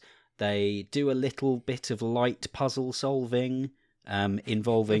crosses. They do a little bit of light puzzle solving,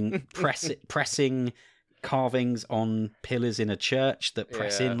 involving pressing carvings on pillars in a church that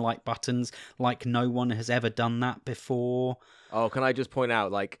press in like buttons, like no one has ever done that before. Oh, can I just point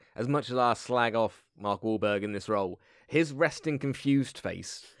out, like, as much as I slag off Mark Wahlberg in this role, his resting confused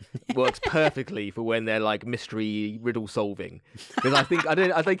face works perfectly for when they're like mystery riddle solving. Because I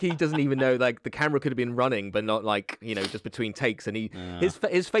think he doesn't even know, like, the camera could have been running, but not like, just between takes. And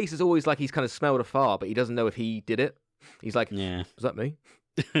his face is always like he's kind of smelled a fart, but he doesn't know if he did it. He's like, was that me?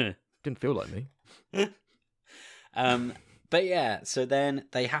 Didn't feel like me. But yeah, so then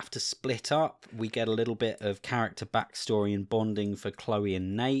they have to split up. We get a little bit of character backstory and bonding for Chloe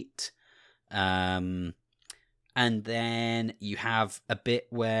and Nate. And then you have a bit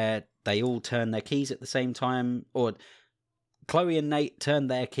where they all turn their keys at the same time, or Chloe and Nate turn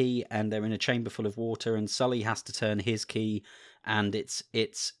their key and they're in a chamber full of water, and Sully has to turn his key, and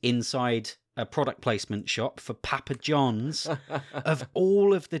it's inside a product placement shop for Papa John's of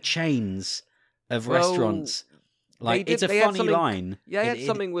all of the chains of restaurants. Like, it's a funny line. Yeah, they had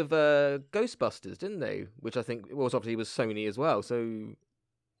something with Ghostbusters, didn't they? Which I think obviously was Sony as well. So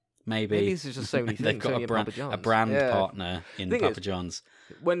maybe this is just Sony thing. They've got a brand partner in Papa John's.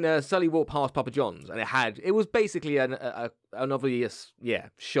 When Sully walked past Papa John's, and it was basically an obvious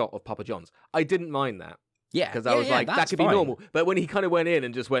shot of Papa John's. I didn't mind that. Yeah, because I was like, that could be normal. But when he kind of went in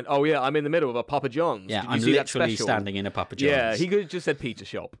and just went, "Oh yeah, I'm in the middle of a Papa John's." Yeah, I'm literally standing in a Papa John's. Yeah, he could have just said pizza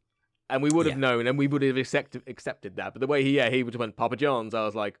shop. And we would have known, and we would have accepted that. But the way he would have went Papa John's, I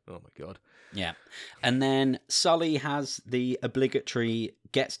was like, oh my God. Yeah. And then Sully has the obligatory,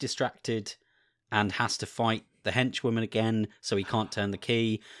 gets distracted and has to fight the henchwoman again, so he can't turn the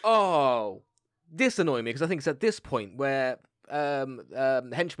key. Oh, this annoyed me, because I think it's at this point where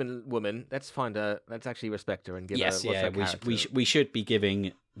henchman woman, let's actually respect her and give her her character. We should be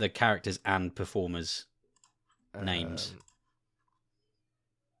giving the characters and performers names.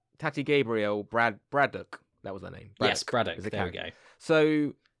 Tati Gabriel Braddock. That was her name. Braddock. Yes, Braddock. There we go.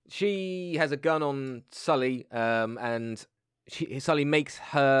 So she has a gun on Sully, and Sully makes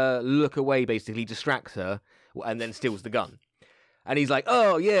her look away, basically distracts her, and then steals the gun. And he's like,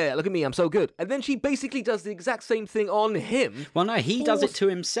 oh, yeah, look at me, I'm so good. And then she basically does the exact same thing on him. Well, no, he does it to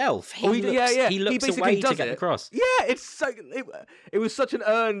himself. He looks away to get across. Yeah, it's so, it was such an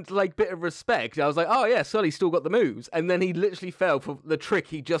earned bit of respect. I was like, oh, yeah, Sully still got the moves. And then he literally fell for the trick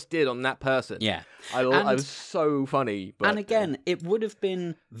he just did on that person. Yeah. I was so funny. But, and again, it would have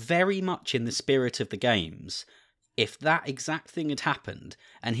been very much in the spirit of the games if that exact thing had happened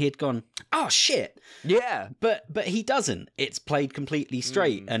and he had gone, oh shit. Yeah. But he doesn't. It's played completely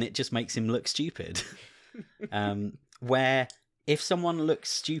straight and it just makes him look stupid. Where if someone looks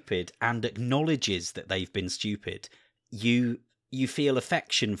stupid and acknowledges that they've been stupid, you feel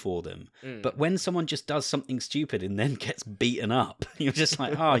affection for them. But when someone just does something stupid and then gets beaten up, you're just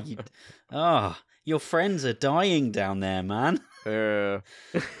like, your friends are dying down there, man.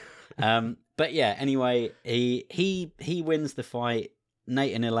 But yeah, anyway, he wins the fight.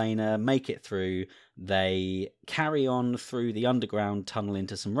 Nate and Elena make it through. They carry on through the underground tunnel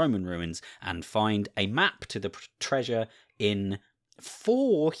into some Roman ruins and find a map to the treasure in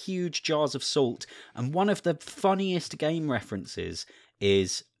 4 huge jars of salt. And one of the funniest game references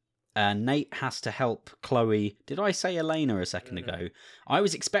is Nate has to help Chloe. Did I say Elena a second ago? I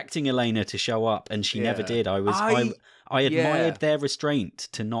was expecting Elena to show up and she never did. I admired their restraint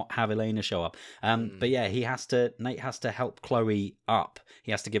to not have Elena show up. But yeah, Nate has to help Chloe up.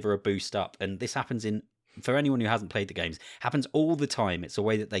 He has to give her a boost up. And this happens for anyone who hasn't played the games, happens all the time. It's a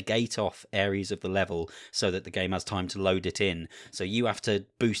way that they gate off areas of the level so that the game has time to load it in. So you have to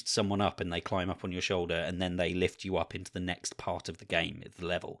boost someone up and they climb up on your shoulder and then they lift you up into the next part of the game, the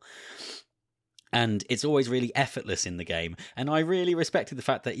level. And it's always really effortless in the game. And I really respected the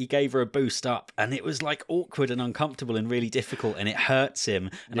fact that he gave her a boost up and it was like awkward and uncomfortable and really difficult and it hurts him.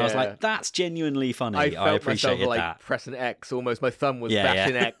 And I was like, that's genuinely funny. I appreciated myself, like, that. Pressing X, almost my thumb was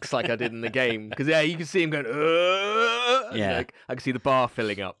bashing X like I did in the game. Because, you can see him going, like, I can see the bar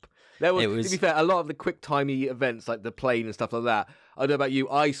filling up. To be fair, a lot of the quick-timey events, like the plane and stuff like that, I don't know about you,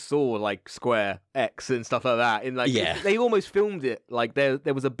 I saw, like, Square X and stuff like that. In, like, they almost filmed it, like, there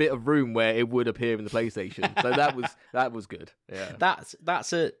was a bit of room where it would appear in the PlayStation. So that was good. Yeah.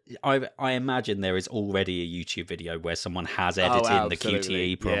 I imagine there is already a YouTube video where someone has edited in the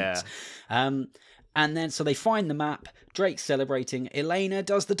QTE prompts. Yeah. And then, so they find the map. Drake's celebrating. Elena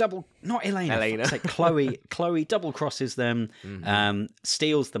does the double... Not Elena. It's like Chloe double crosses them,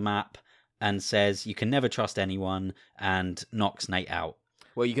 steals the map, and says, you can never trust anyone, and knocks Nate out.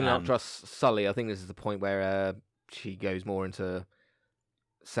 Well, you cannot trust Sully. I think this is the point where she goes more into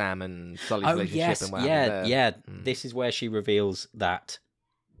Sam and Sully's relationship and what happened there. This is where she reveals that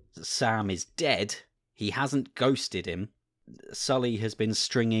Sam is dead. He hasn't ghosted him. Sully has been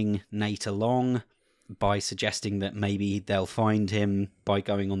stringing Nate along by suggesting that maybe they'll find him by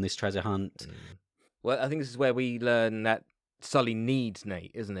going on this treasure hunt. Well, I think this is where we learn that Sully needs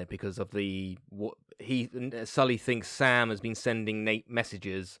Nate, isn't it? Because of Sully thinks Sam has been sending Nate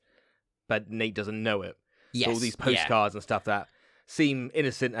messages, but Nate doesn't know it. Yes, so all these postcards and stuff that seem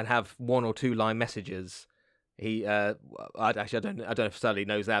innocent and have 1 or 2 line messages. I don't know if Sully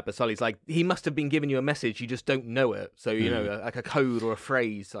knows that, but Sully's like, he must have been giving you a message, you just don't know it. So, like a code or a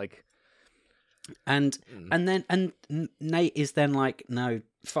phrase, like... And Nate is then like, no,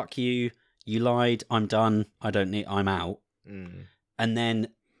 fuck you, you lied, I'm done, I'm out. And then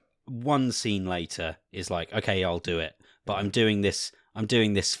one scene later is like, okay, I'll do it, but I'm doing this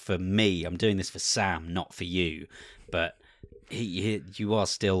for me, I'm doing this for Sam, not for you. But you are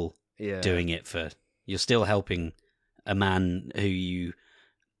still doing it for... You're still helping a man who you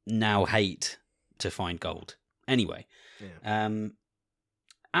now hate to find gold. Anyway,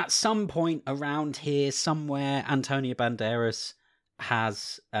 at some point around here, somewhere, Antonio Banderas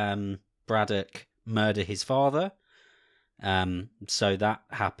has Braddock murder his father. So that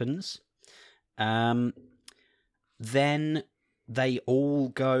happens. Then they all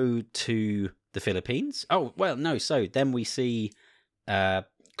go to the Philippines. Oh, well, no. So then we see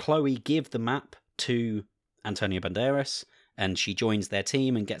Chloe give the map to Antonio Banderas, and she joins their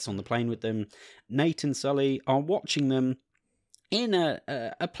team and gets on the plane with them. Nate and Sully are watching them in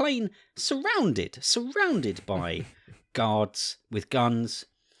a plane surrounded by guards with guns,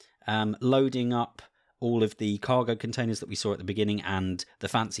 loading up all of the cargo containers that we saw at the beginning and the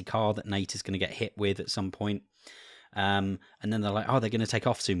fancy car that Nate is going to get hit with at some point. And then they're like, they're going to take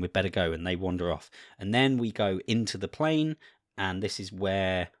off soon, we'd better go, and they wander off. And then we go into the plane, and this is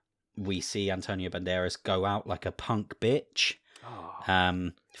where we see Antonio Banderas go out like a punk bitch.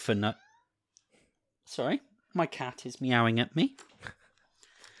 Sorry, my cat is meowing at me.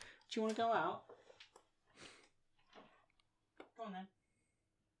 Do you want to go out? Go on then.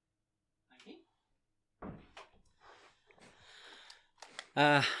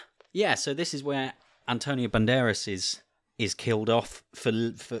 Thank you. So this is where Antonio Banderas is killed off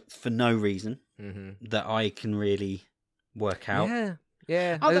for no reason that I can really work out.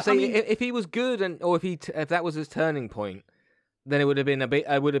 Yeah. If he was good or if that was his turning point, then it would have been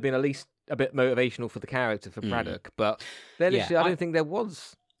at least a bit motivational for the character for Braddock. But I don't think there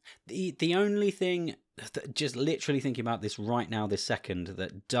was. The only thing, just literally thinking about this right now, this second,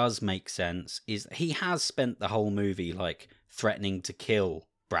 that does make sense is he has spent the whole movie like threatening to kill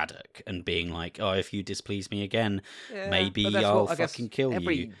Braddock and being like, if you displease me again, maybe I'll fucking kill you.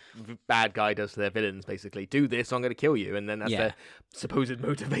 Every bad guy does to their villains, basically. Do this, I'm going to kill you. And then that's their supposed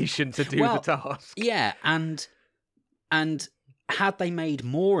motivation to do the task. Yeah, and had they made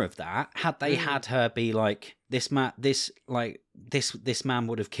more of that, had they had her be like, this man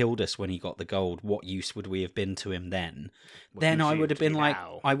would have killed us when he got the gold, what use would we have been to him then? Then I would have been like,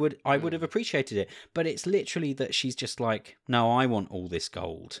 I would have appreciated it. But it's literally that she's just like, no, I want all this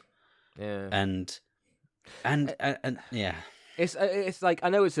gold. Yeah. And yeah. It's like, I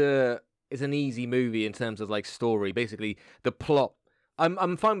know it's an easy movie in terms of like story. Basically, the plot.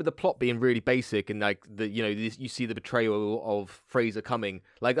 I'm fine with the plot being really basic and like you see the betrayal of Fraser coming.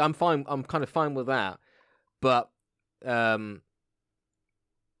 Like I'm kind of fine with that. But what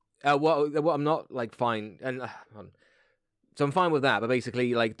I'm not like fine and so I'm fine with that. But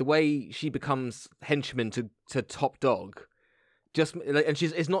basically, like the way she becomes henchman to Top Dog,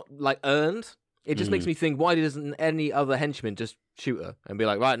 it's not like earned. It just makes me think, why doesn't any other henchman just shoot her and be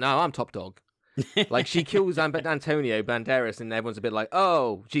like, right now I'm Top Dog? Like she kills Antonio Banderas, and everyone's a bit like,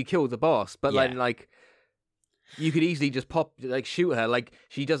 "Oh, she killed the boss," but Yeah. then like you could easily just shoot her. Like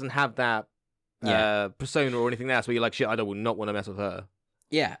she doesn't have that persona or anything else where you're like, "Shit, I will not want to mess with her."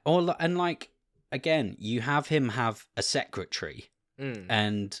 Yeah, and like again, you have him have a secretary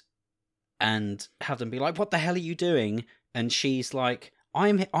and have them be like, "What the hell are you doing?" And she's like,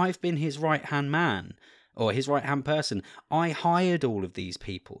 I've been his right-hand man or his right-hand person. I hired all of these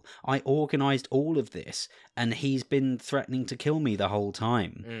people. I organized all of this, and he's been threatening to kill me the whole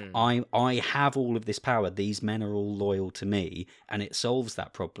time. I have all of this power. These men are all loyal to me, and it solves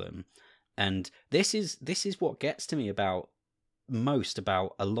that problem. And this is what gets to me about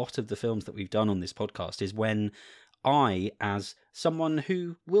a lot of the films that we've done on this podcast, is when I, as someone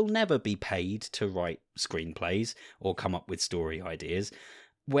who will never be paid to write screenplays or come up with story ideas,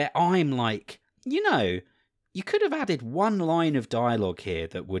 where I'm like, you could have added one line of dialogue here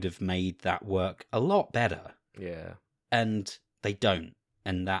that would have made that work a lot better. Yeah. And they don't,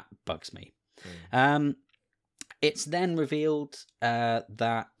 and that bugs me. It's then revealed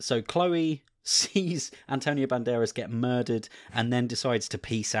that Chloe sees Antonio Banderas get murdered and then decides to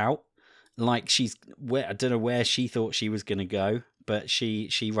peace out. Like I don't know where she thought she was going to go, but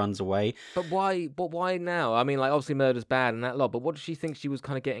she runs away. But why now? I mean, like, obviously murder's bad and that lot, but what did she think she was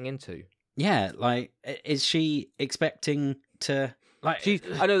kind of getting into? Yeah, like, is she expecting to... Like,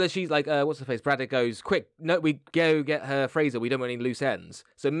 I know that she's like, what's her face? Braddock goes, quick, no, we go get her Fraser. We don't want any loose ends.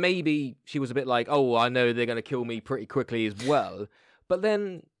 So maybe she was a bit like, oh, I know they're going to kill me pretty quickly as well. But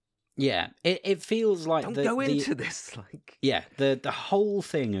then... Yeah, it feels like... Don't go into this, like... Yeah, the whole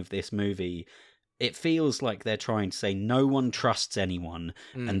thing of this movie, it feels like they're trying to say no one trusts anyone,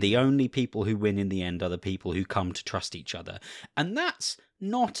 and the only people who win in the end are the people who come to trust each other. And that's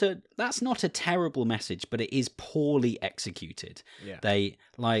not a terrible message, but it is poorly executed. Yeah. They,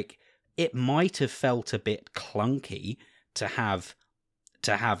 like, it might have felt a bit clunky to have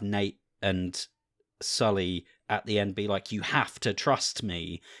Nate and Sully at the end be like, you have to trust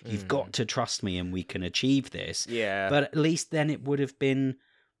me, you've got to trust me, and we can achieve this. Yeah. But at least then it would have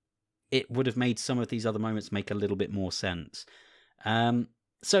made some of these other moments make a little bit more sense.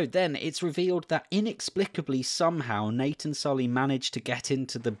 So then it's revealed that inexplicably somehow Nate and Sully managed to get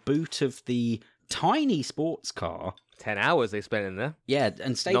into the boot of the tiny sports car. 10 hours they spent in there. Yeah,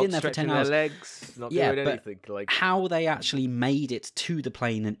 and stayed in there for 10 hours. Not stretching their legs, not doing anything. Like, how they actually made it to the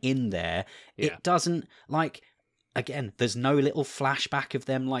plane and in there, it doesn't, like... Again, there's no little flashback of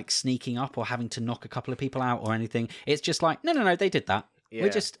them like sneaking up or having to knock a couple of people out or anything. It's just like, no, they did that. Yeah.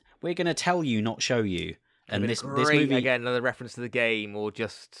 We're going to tell you, not show you. And this movie, again, another reference to the game, or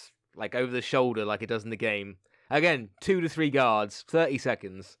just like over the shoulder, like it does in the game. Again, 2 to 3 guards, 30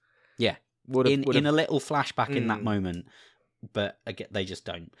 seconds. Yeah, in a little flashback in that moment, but again, they just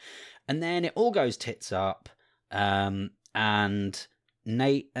don't. And then it all goes tits up, and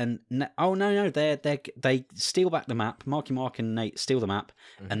Nate and they steal back the map. Marky Mark and Nate steal the map,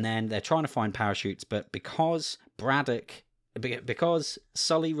 and then they're trying to find parachutes. But because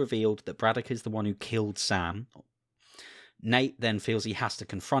Sully revealed that Braddock is the one who killed Sam, Nate then feels he has to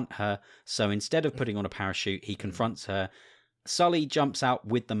confront her. So instead of putting on a parachute, he confronts her. Sully jumps out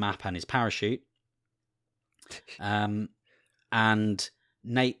with the map and his parachute, and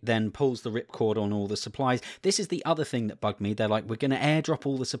Nate then pulls the ripcord on all the supplies. This is the other thing that bugged me. They're like, we're going to airdrop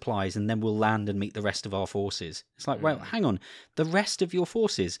all the supplies and then we'll land and meet the rest of our forces. It's like, well, hang on. The rest of your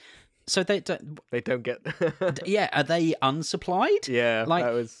forces... So they don't get... Yeah, are they unsupplied? Yeah, like,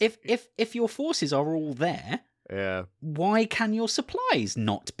 that was... if your forces are all there... Yeah. Why can your supplies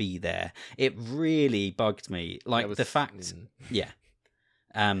not be there? It really bugged me. Like, the fact... Yeah.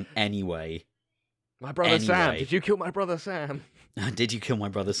 Anyway... My brother Sam. Did you kill my brother Sam? Did you kill my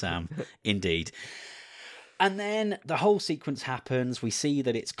brother Sam? Indeed. And then the whole sequence happens. We see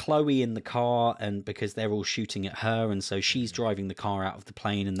that it's Chloe in the car, and because they're all shooting at her, and so she's driving the car out of the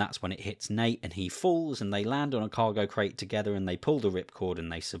plane, and that's when it hits Nate, and he falls, and they land on a cargo crate together, and they pull the ripcord,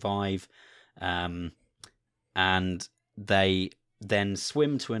 and they survive. And they then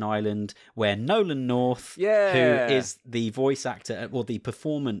swim to an island where Nolan North, who is the voice actor, or the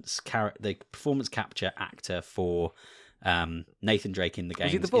performance capture actor for Nathan Drake in the game.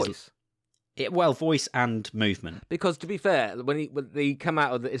 Is he the voice? Voice and movement. Because to be fair, when they come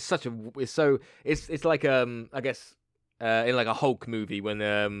out of it's like I guess in like a Hulk movie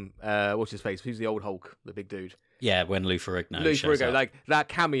when what's his face? Who's the old Hulk? The big dude. Yeah, when Lou Ferrigno shows up. Like that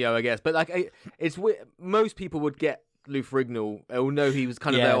cameo, I guess. But like it's most people would get Lou Ferrigno will know he was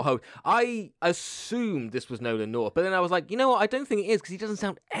kind of their host. I assumed this was Nolan North, but then I was like, you know what? I don't think it is because he doesn't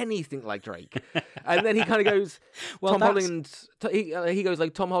sound anything like Drake. And then he kind of goes, Holland. He goes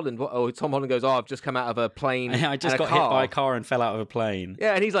like Tom Holland. Tom Holland goes, I've just come out of a plane. I just got hit by a car and fell out of a plane.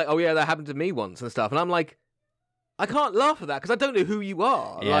 Yeah, and he's like, oh yeah, that happened to me once and stuff. And I'm like, I can't laugh at that because I don't know who you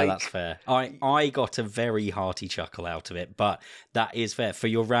are. Yeah, that's fair. I got a very hearty chuckle out of it, but that is fair for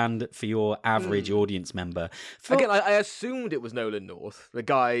your average audience member. Again, I assumed it was Nolan North, the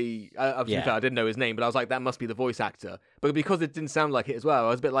guy. To be fair, I didn't know his name, but I was like, that must be the voice actor. But because it didn't sound like it as well, I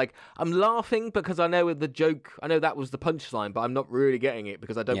was a bit like, I'm laughing because I know the joke. I know that was the punchline, but I'm not really getting it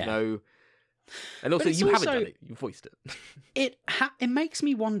because I don't know. And also, you haven't done it. You voiced it. It makes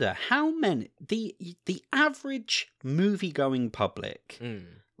me wonder how many the average movie-going public,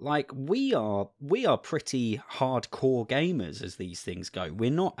 like we are pretty hardcore gamers as these things go.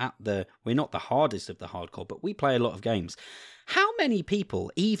 We're not the hardest of the hardcore, but we play a lot of games. How many people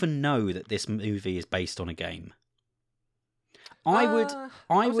even know that this movie is based on a game? I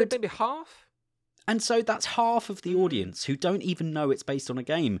would maybe half. And so that's half of the audience who don't even know it's based on a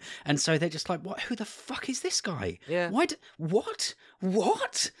game. And so they're just like, "What? Who the fuck is this guy? Yeah. What?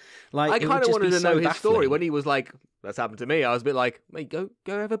 Like, I kind of wanted to know his story baffling. when he was like, "That's happened to me." I was a bit like, "Mate, go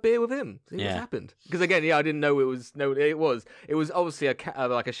have a beer with him. See what's happened." Because again, I didn't know it was. No, it was obviously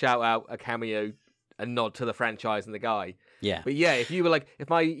like a shout out, a cameo, a nod to the franchise and the guy. Yeah. But yeah, if you were like, if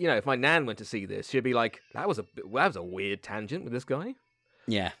my nan went to see this, she'd be like, that was a weird tangent with this guy.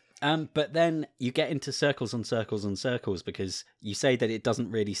 Yeah. But then you get into circles and circles and circles because you say that it doesn't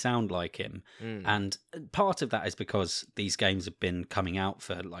really sound like him. And part of that is because these games have been coming out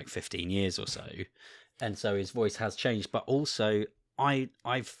for like 15 years or so. And so his voice has changed. But also, I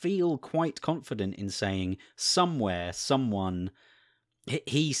feel quite confident in saying someone,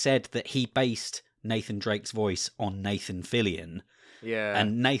 he said that he based Nathan Drake's voice on Nathan Fillion. Yeah,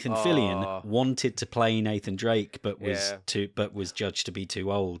 and Nathan Fillion wanted to play Nathan Drake, but was judged to be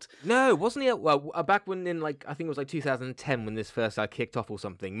too old. No, wasn't he? Well, back when I think it was like 2010 when this first kicked off or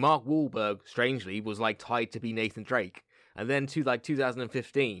something. Mark Wahlberg, strangely, was like tied to be Nathan Drake, and then to like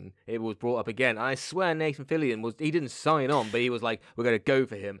 2015, it was brought up again. I swear Nathan Fillion he didn't sign on, but he was like, we're going to go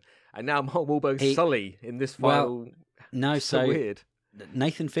for him, and now Mark Wahlberg's Sully in this final. Well, no, so weird.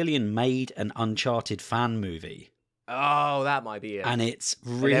 Nathan Fillion made an Uncharted fan movie. Oh, that might be it. And it's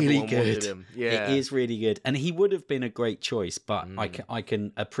really good. Yeah. It is really good. And he would have been a great choice, but I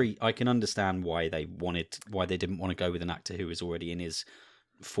can understand why they didn't want to go with an actor who was already in his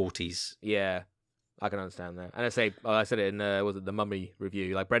 40s. Yeah. I can understand that. And I said it in was it the Mummy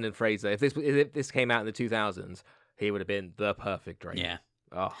review, like Brendan Fraser, if this came out in the 2000s, he would have been the perfect Drake. Yeah.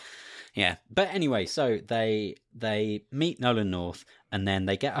 Oh. Yeah. But anyway, so they meet Nolan North and then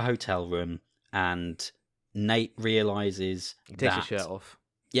they get a hotel room and Nate realizes he takes his shirt off.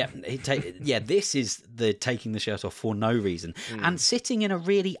 Yeah, this is the taking the shirt off for no reason and sitting in a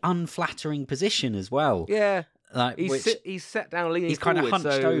really unflattering position as well. Yeah, like he's sat down, leaning. He's forward, kind of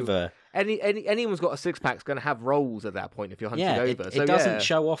hunched over. Anyone's got a six pack's going to have rolls at that point if you're hunching over. It doesn't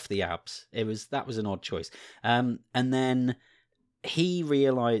show off the abs. That was an odd choice. And then he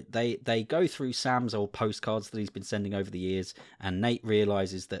realized they go through Sam's old postcards that he's been sending over the years, and Nate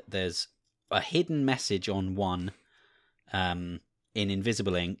realizes that there's a hidden message on one in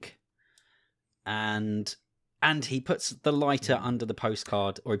invisible ink, and he puts the lighter under the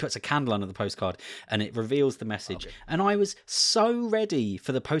postcard, or he puts a candle under the postcard, and it reveals the message. Okay. And I was so ready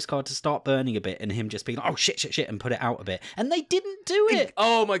for the postcard to start burning a bit and him just being like, oh shit, and put it out a bit. And they didn't do it.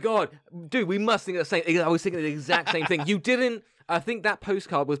 Oh my god. Dude, we must think the same. I was thinking the exact same thing. You didn't. I think that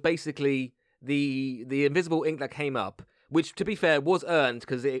postcard was basically the invisible ink that came up, which, to be fair, was earned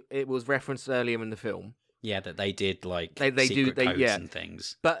because it was referenced earlier in the film. Yeah, that they did like secret codes and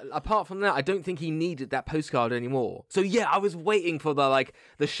things. But apart from that, I don't think he needed that postcard anymore. So yeah, I was waiting for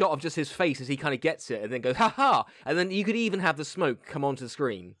the shot of just his face as he kind of gets it and then goes ha ha, and then you could even have the smoke come onto the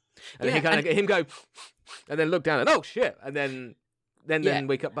screen, and then he kind of him go, and then look down and oh shit, and then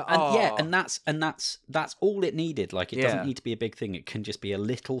wake up. But that's all it needed. Like, it doesn't need to be a big thing. It can just be a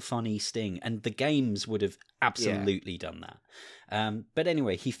little funny sting, and the games would have absolutely done that. But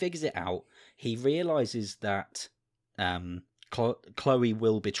anyway, he figures it out. He realizes that Chloe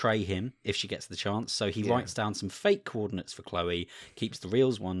will betray him if she gets the chance. So he writes down some fake coordinates for Chloe, keeps the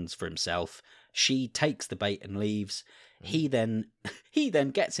real ones for himself. She takes the bait and leaves. He then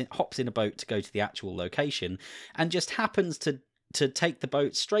hops in a boat to go to the actual location, and just happens to take the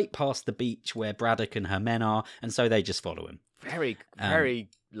boat straight past the beach where Braddock and her men are, and so they just follow him. Very, very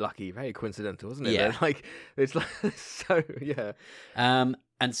lucky, very coincidental, isn't it? Yeah. It's like so, yeah.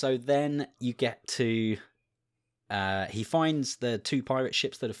 And so then you get to he finds the 2 pirate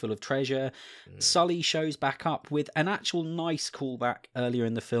ships that are full of treasure. Sully shows back up with an actual nice callback earlier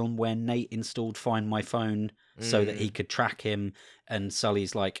in the film where Nate installed Find My Phone so that he could track him. And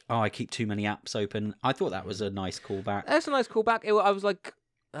Sully's like, "Oh, I keep too many apps open." I thought that was a nice callback. That's a nice callback. I was like,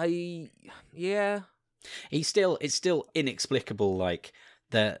 yeah. It's still inexplicable, like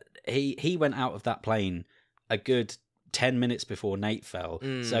that he went out of that plane a good 10 minutes before Nate fell.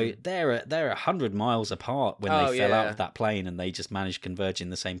 So they're 100 miles apart when they fell out of that plane, and they just managed to converge in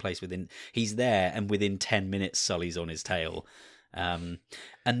the same place he's there, and within 10 minutes Sully's on his tail. And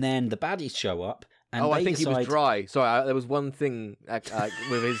then the baddies show up. And I think he was dry. Sorry, there was one thing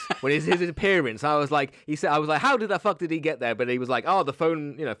with his appearance. I was like, how the fuck did he get there? But he was like, "Oh, the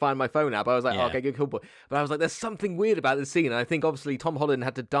phone, Find My Phone app." I was like, "Okay, good, cool." But I was like, there's something weird about this scene. And I think obviously Tom Holland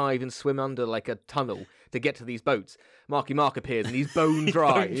had to dive and swim under like a tunnel to get to these boats. Marky Mark appears and he's bone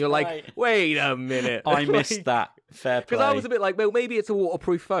dry. And you're like, wait a minute. I missed that. Fair play. Because I was a bit like, well, maybe it's a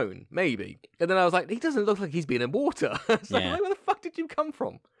waterproof phone, maybe. And then I was like, he doesn't look like he's been in water. So where the fuck did you come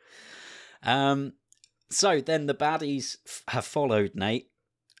from? So then the baddies have followed Nate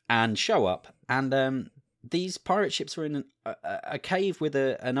and show up, and these pirate ships are in a cave with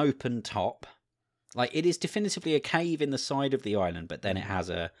an open top. Like, it is definitively a cave in the side of the island, but then it has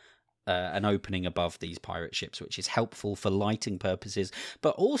an opening above these pirate ships, which is helpful for lighting purposes,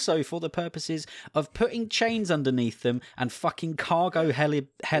 but also for the purposes of putting chains underneath them and fucking cargo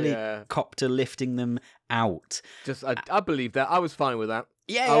helicopter lifting them out. I believe that. I was fine with that.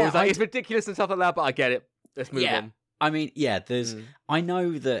 Yeah, I was like, it's ridiculous and stuff like that, but I get it. Let's move on. I mean, there's. I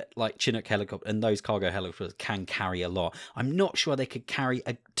know that like Chinook helicopter and those cargo helicopters can carry a lot. I'm not sure they could carry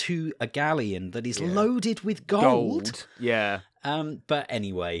a galleon that is loaded with gold. Yeah. But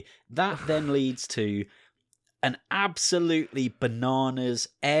anyway, that then leads to an absolutely bananas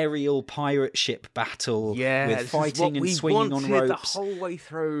aerial pirate ship battle with fighting and swinging on ropes the whole way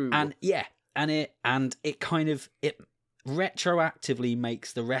through. And it kind of retroactively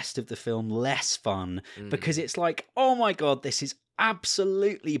makes the rest of the film less fun because it's like, oh my god, this is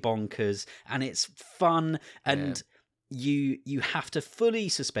absolutely bonkers, and it's fun, and you have to fully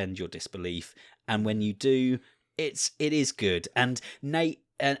suspend your disbelief, and when you do, it is good. And Nate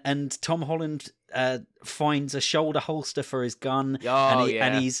and Tom Holland finds a shoulder holster for his gun, and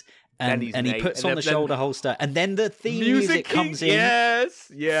he puts on the shoulder holster, and then the theme music comes in. Yes,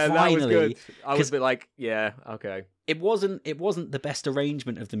 finally, that was good. I was a bit like, okay. It wasn't the best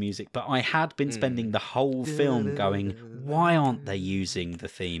arrangement of the music, but I had been spending the whole film going, why aren't they using the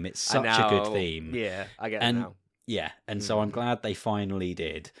theme? It's such a good theme. Yeah, I get it now. Yeah, and so I'm glad they finally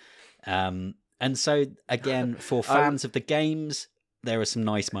did. And so, again, for fans of the games, there are some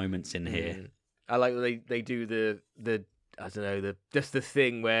nice moments in here. I like that they do the I don't know, the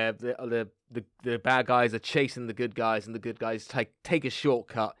thing where the bad guys are chasing the good guys, and the good guys take a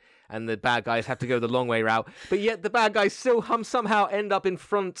shortcut, and the bad guys have to go the long way route. But yet the bad guys still somehow end up in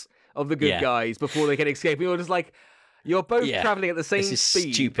front of the good guys before they can escape. And you're just like, you're both traveling at the same speed. This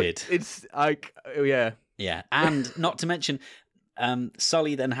is stupid. It's like, Yeah, and not to mention,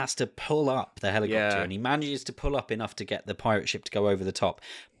 Sully then has to pull up the helicopter, and he manages to pull up enough to get the pirate ship to go over the top.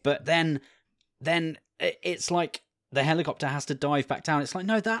 But then it's like the helicopter has to dive back down. It's like,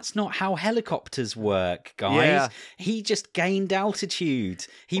 no, that's not how helicopters work, guys. Yeah. He just gained altitude.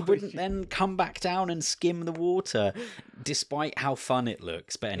 He wouldn't then come back down and skim the water, despite how fun it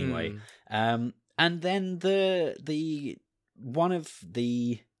looks. But anyway, and then the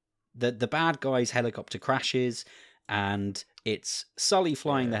bad guy's helicopter crashes, and it's Sully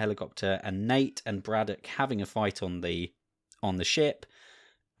flying the helicopter and Nate and Braddock having a fight on the ship,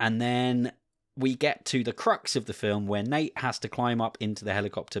 and then we get to the crux of the film where Nate has to climb up into the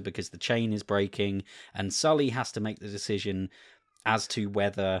helicopter because the chain is breaking, and Sully has to make the decision as to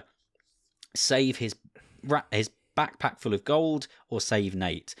whether save his backpack full of gold or save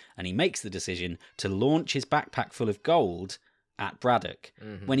Nate. And he makes the decision to launch his backpack full of gold at Braddock,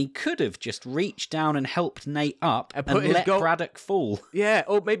 when he could have just reached down and helped Nate up and let Braddock fall. Yeah,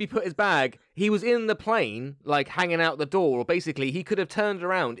 or maybe put his bag. He was in the plane, like hanging out the door, or basically he could have turned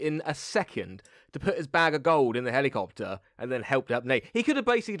around in a second to put his bag of gold in the helicopter and then helped up Nate. He could have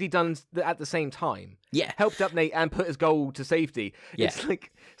basically done at the same time. Yeah. Helped up Nate and put his gold to safety. Yeah. It's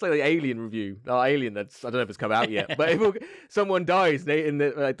like the Alien review. Alien, I don't know if it's come out yet, but if someone dies in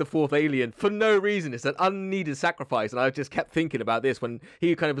the fourth Alien for no reason, it's an unneeded sacrifice. And I just kept thinking about this when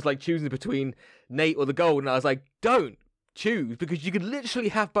he kind of was like choosing between Nate or the gold, and I was like, don't choose, because you could literally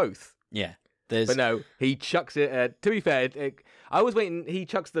have both. Yeah. But no, he chucks it. To be fair, I was waiting. He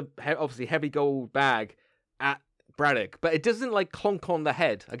chucks the obviously heavy gold bag at Braddock, but it doesn't like clonk on the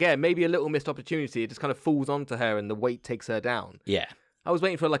head. Again, maybe a little missed opportunity. It just kind of falls onto her and the weight takes her down. Yeah. I was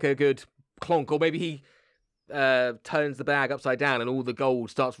waiting for like a good clonk, or maybe he turns the bag upside down and all the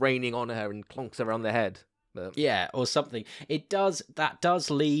gold starts raining on her and clonks her on the head. But... yeah, or something. That does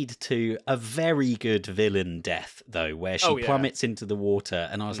lead to a very good villain death, though, where she plummets into the water,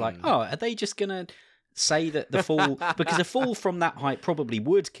 and I was like, oh, are they just gonna say that the fall, because a fall from that height probably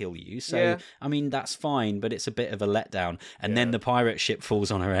would kill you, so I mean that's fine, but it's a bit of a letdown. And then the pirate ship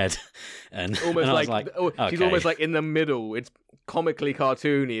falls on her head, and almost and like, okay. She's almost like in the middle. It's comically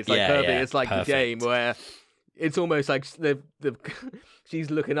cartoony. It's like perfect. It's like the game where it's almost like the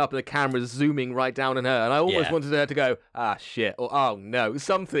she's looking up and the camera's zooming right down on her, and I almost wanted her to go, ah shit, or oh no,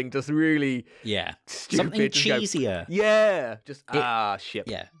 something just really stupid, something cheesier. Shit.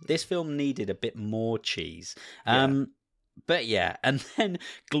 Yeah, this film needed a bit more cheese. But yeah, and then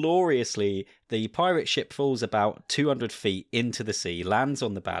gloriously, the pirate ship falls about 200 feet into the sea, lands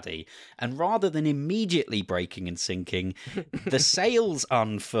on the baddie, and rather than immediately breaking and sinking, the sails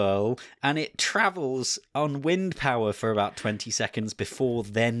unfurl, and it travels on wind power for about 20 seconds before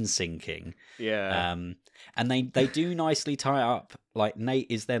then sinking. Yeah. And they do nicely tie up. Like, Nate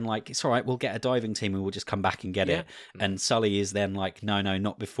is then like, it's all right, we'll get a diving team and we'll just come back and get it. And Sully is then like, no,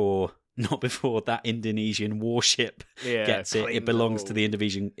 not before that Indonesian warship gets it. It belongs to the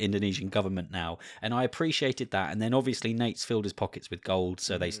Indonesian government now. And I appreciated that. And then obviously Nate's filled his pockets with gold,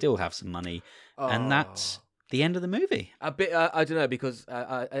 so they still have some money. And that's the end of the movie. A bit, I don't know, because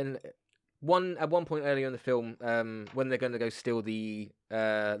at one point earlier in the film, when they're going to go steal the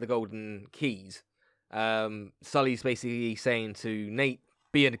golden keys, Sully's basically saying to Nate,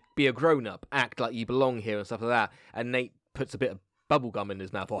 be a grown-up, act like you belong here and stuff like that. And Nate puts a bit of bubblegum in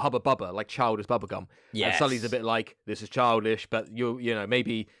his mouth, or Hubba Bubba, like childish bubblegum. Yes. And Sully's a bit like, this is childish, but you know,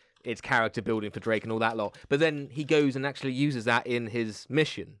 maybe it's character building for Drake and all that lot. But then he goes and actually uses that in his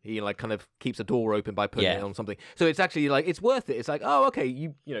mission. He like kind of keeps a door open by putting it on something. So it's actually like, it's worth it. It's like, oh, okay,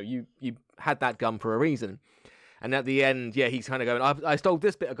 you had that gum for a reason. And at the end, he's kind of going, I stole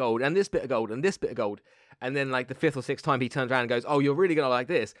this bit of gold and this bit of gold and this bit of gold. And then like the fifth or sixth time he turns around and goes, oh, you're really going to like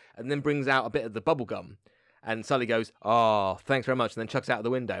this. And then brings out a bit of the bubble gum. And Sully goes, oh, thanks very much, and then chucks it out the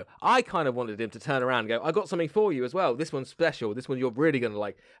window. I kind of wanted him to turn around and go, I got something for you as well. This one's special. This one you're really going to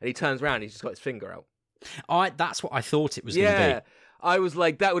like. And he turns around and he's just got his finger out. That's what I thought it was going to be. I was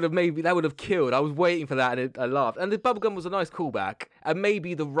like, that would have killed. I was waiting for that, and I laughed. And the bubblegum was a nice callback, and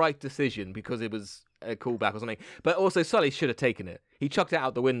maybe the right decision because it was a callback or something. But also, Sully should have taken it. He chucked it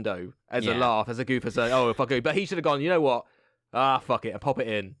out the window as a laugh, as a goof, as a, oh, fuck it. But he should have gone, you know what? Fuck it, and pop it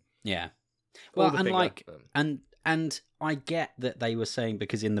in. Yeah. Well, and like, and I get that they were saying,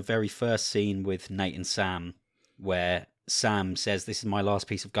 because in the very first scene with Nate and Sam, where Sam says, this is my last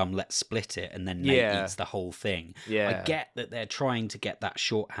piece of gum, let's split it, and then Nate eats the whole thing. I get that they're trying to get that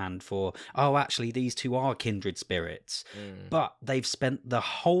shorthand for, oh, actually, these two are kindred spirits. But they've spent the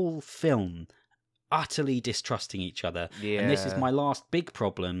whole film utterly distrusting each other. And this is my last big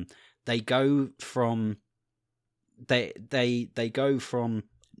problem. They go from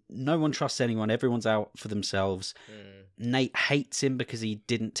no one trusts anyone, everyone's out for themselves. Nate hates him because he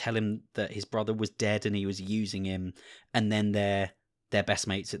didn't tell him that his brother was dead and he was using him, and then they're best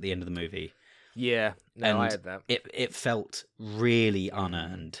mates at the end of the movie. I had that. It felt really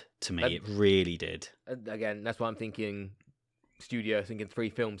unearned to me. It really did. Again, that's why I'm thinking studio, thinking 3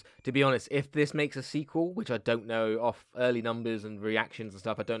 films. To be honest, if this makes a sequel, which I don't know off early numbers and reactions and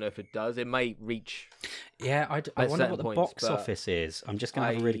stuff, I don't know if it does. It might reach. Yeah, I wonder what the box office is. I'm just gonna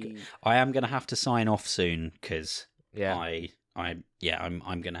have a really good. I am gonna have to sign off soon because I'm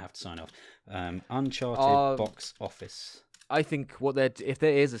gonna have to sign off. Uncharted box office. I think if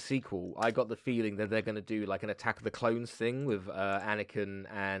there is a sequel, I got the feeling that they're going to do like an Attack of the Clones thing with Anakin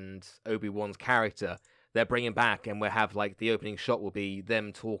and Obi-Wan's character. They're bringing back, and we'll have like the opening shot will be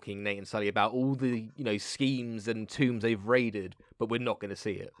them talking, Nate and Sully, about all the schemes and tombs they've raided, but we're not going to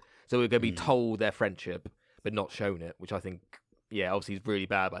see it. So we're going to be told their friendship, but not shown it, which I think, obviously is really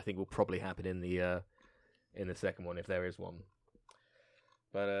bad, but I think will probably happen in the second one if there is one.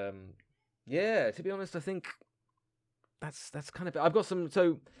 But to be honest, I think that's kind of it. I've got some.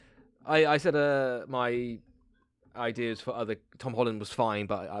 So I said my ideas for other. Tom Holland was fine,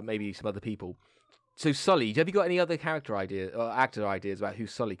 but maybe some other people. So Sully, have you got any other character idea or actor ideas about who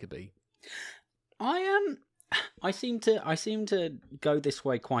Sully could be? I seem to go this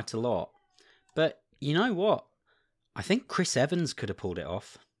way quite a lot, but you know what? I think Chris Evans could have pulled it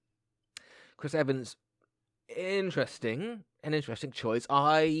off. Chris Evans, an interesting choice.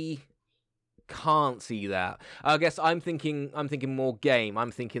 I can't see that. I guess I'm thinking more game.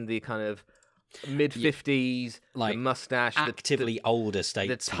 I'm thinking the kind of mid-50s, like the mustache, actively older the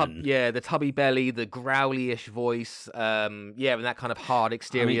statesman. the tubby belly, the growly-ish voice, and that kind of hard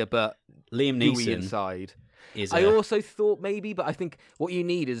exterior, but Liam gooey Neeson inside. is. I also thought maybe, but I think what you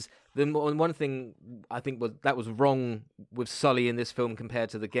need is one thing I think was wrong with Sully in this film compared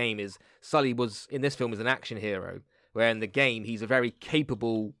to the game is Sully was in this film as an action hero, where in the game he's a very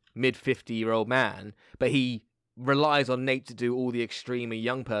capable mid-50-year-old man, but he relies on Nate to do all the extreme and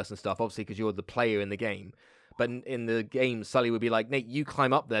young person stuff, obviously because you're the player in the game. But in the game, Sully would be like, Nate, you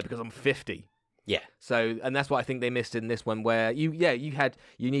climb up there because I'm 50. Yeah. So, and that's what I think they missed in this one, where you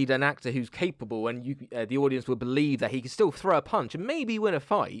need an actor who's capable, and the audience will believe that he can still throw a punch and maybe win a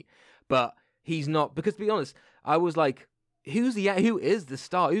fight, but he's not. Because to be honest, I was like, who is the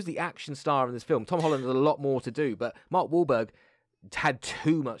star? Who's the action star in this film? Tom Holland has a lot more to do, but Mark Wahlberg had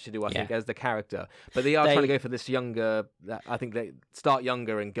too much to do, I think, as the character. But they are trying to go for this younger. I think they start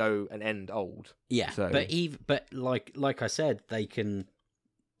younger and go and end old. Yeah, so. but like I said,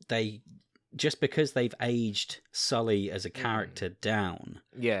 they just because they've aged Sully as a character down,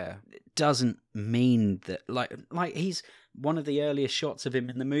 it doesn't mean that like he's one of the earliest shots of him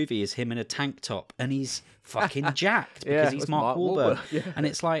in the movie is him in a tank top and he's fucking jacked because he's Mark Wahlberg. And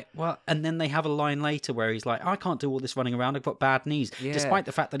it's like, well, and then they have a line later where he's like, I can't do all this running around, I've got bad knees, despite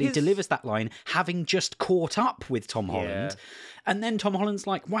the fact that he delivers that line having just caught up with Tom Holland. And then Tom Holland's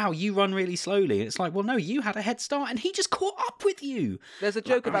like, wow, you run really slowly. And it's like, well, no, you had a head start and he just caught up with you. There's a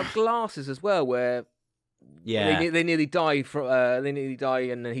joke about glasses as well where they nearly die and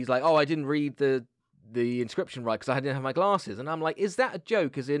then he's like, oh, I didn't read the inscription right because I didn't have my glasses. And I'm like, is that a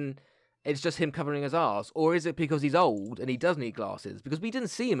joke as in it's just him covering his arse, or is it because he's old and he does need glasses? Because we didn't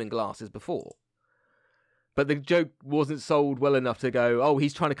see him in glasses before. But the joke wasn't sold well enough to go, oh,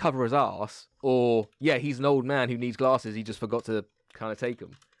 he's trying to cover his arse, or he's an old man who needs glasses, he just forgot to kind of take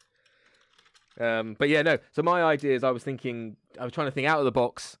them. But no. So my idea is I was trying to think out of the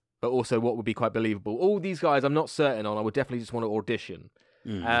box, but also what would be quite believable. All these guys I'm not certain on. I would definitely just want to audition.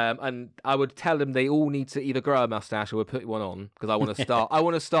 And I would tell them they all need to either grow a mustache or put one on, because I want to start. I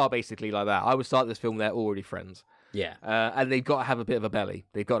want to start basically like that. I would start this film. They're already friends. Yeah. And they've got to have a bit of a belly.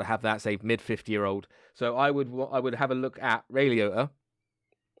 They've got to have that, say, mid-50-year-old. So I would have a look at Ray Liotta.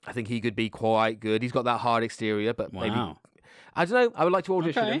 I think he could be quite good. He's got that hard exterior, but maybe I don't know. I would like to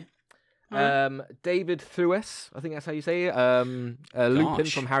audition him. David Thewlis, I think that's how you say it. Lupin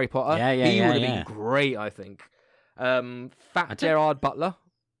from Harry Potter. He would have been great, I think. Fat Gerard Butler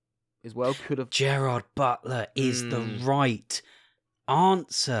as well could have. Gerard Butler is the right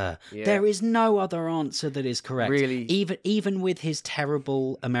answer. Yeah. There is no other answer that is correct. Really, even with his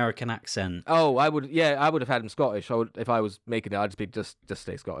terrible American accent. Oh, I would have had him Scottish. If I was making it, I'd just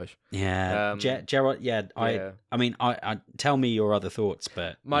stay Scottish. Yeah, Gerard. Yeah, I mean, I tell me your other thoughts,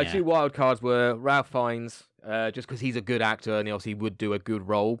 but my two wild cards were Ralph Fiennes. Just because he's a good actor and he obviously would do a good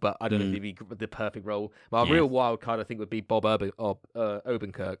role, but I don't know if he'd be the perfect role. My real wild card, I think, would be Bob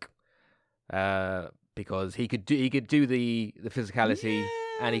Odenkirk, because he could do the physicality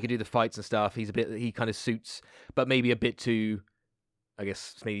and he could do the fights and stuff. He kind of suits, but maybe a bit too, I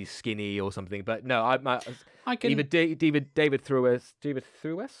guess, maybe skinny or something. But no, I can either David Thewlis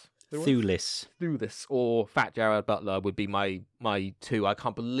or Fat Gerard Butler would be my two. I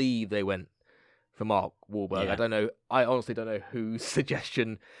can't believe they went for Mark Wahlberg. I don't know. I honestly don't know whose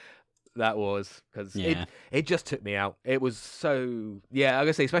suggestion that was, because it just took me out. It was so I'm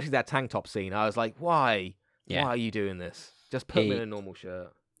gonna say, especially that tank top scene. I was like, why? Why are you doing this? Just put him in a normal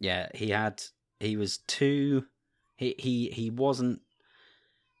shirt. Yeah, he was too. He wasn't.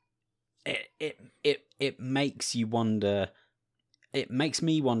 It makes you wonder. It makes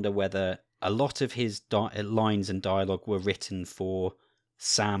me wonder whether a lot of his lines and dialogue were written for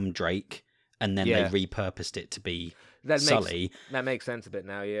Sam Drake, and then they repurposed it to be Sully. That makes sense a bit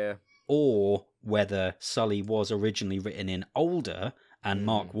now, yeah. Or whether Sully was originally written in older, and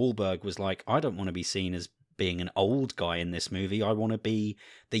Mark Wahlberg was like, I don't want to be seen as being an old guy in this movie. I want to be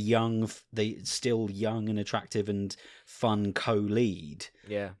the still young and attractive and fun co-lead.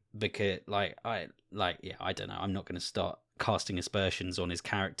 Yeah. Because, I don't know. I'm not going to start casting aspersions on his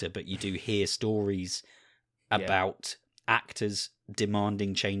character, but you do hear stories about actors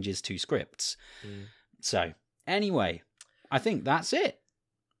demanding changes to scripts. So anyway, I think that's it.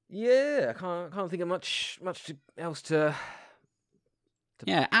 I can't think of much else to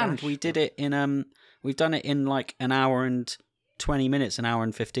and we did it in we've done it in like an hour and 20 minutes, an hour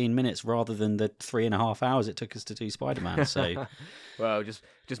and 15 minutes, rather than the 3.5 hours it took us to do Spider-Man. So well, just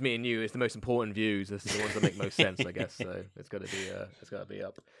me and you, it's the most important views. This is the ones that make most sense, I guess. So it's got to be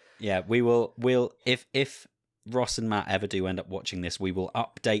up. Yeah, we'll if Ross and Matt ever do end up watching this, we will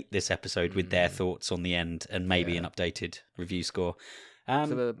update this episode with their thoughts on the end and maybe an updated review score.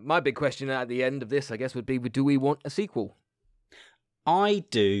 So my big question at the end of this, I guess, would be, do we want a sequel? I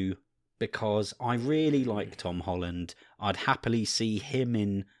do, because I really like Tom Holland. I'd happily see him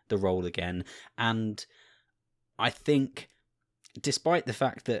in the role again. And I think, despite the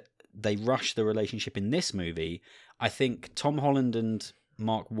fact that they rush the relationship in this movie, I think Tom Holland and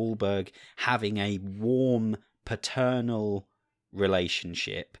Mark Wahlberg having a warm, paternal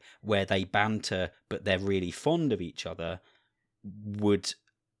relationship where they banter but they're really fond of each other would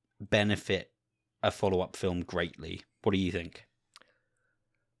benefit a follow-up film greatly. What do you think?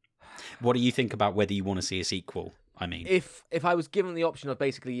 What do you think about whether you want to see a sequel? I mean, if I was given the option of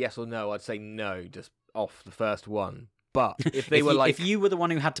basically yes or no, I'd say no, just off the first one. But if they were if you were the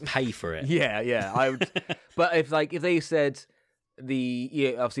one who had to pay for it, yeah, I would. But if they said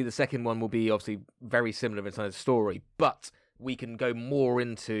obviously the second one will be obviously very similar in terms of story, but we can go more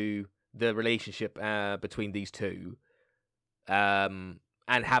into the relationship between these two, and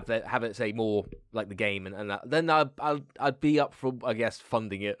have it say more like the game, and that, then I'd be up for, I guess,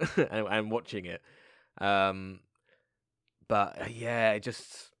 funding it and watching it. But yeah,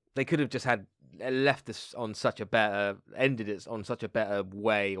 they could have just left this on ended it on such a better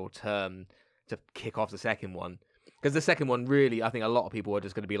way or term to kick off the second one. Because the second one, really, I think a lot of people are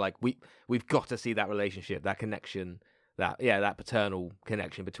just going to be like, we've got to see that relationship, that connection, that paternal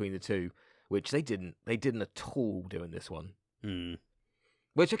connection between the two, which they didn't at all do in this one.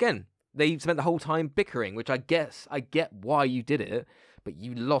 Which, again, they spent the whole time bickering, which I get why you did it, but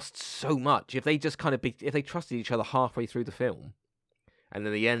you lost so much. If they just if they trusted each other halfway through the film, and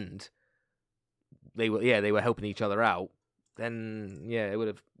in the end, they were helping each other out, then it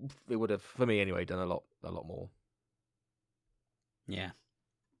would have, for me anyway, done a lot more. Yeah.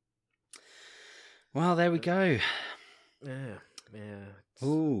 Well, there we go. Yeah.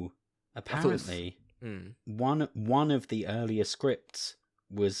 Ooh, apparently one of the earlier scripts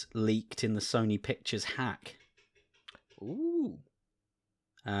was leaked in the Sony Pictures hack. Ooh.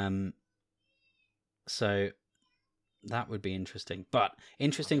 So that would be interesting. But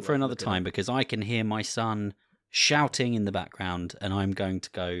interesting for another time, because I can hear my son shouting in the background, and I'm going to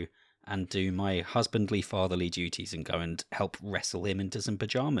go and do my husbandly, fatherly duties and go and help wrestle him into some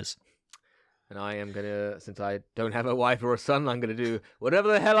pajamas. And I am going to, since I don't have a wife or a son, I'm going to do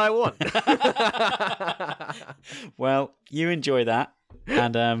whatever the hell I want. Well, you enjoy that.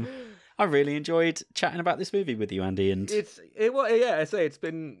 And I really enjoyed chatting about this movie with you, Andy. And I say it's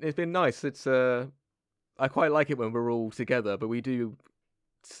been nice. It's I quite like it when we're all together, but we do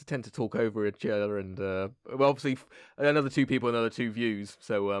tend to talk over each other, and obviously another two people, another two views.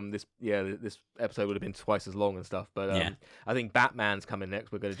 So this episode would have been twice as long and stuff. But I think Batman's coming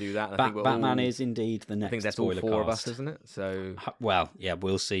next. We're going to do that. And I think Batman is indeed the next. I think that's all four of us, isn't it? So well, yeah,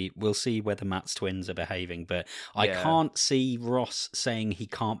 we'll see. We'll see whether Matt's twins are behaving, but I can't see Ross saying he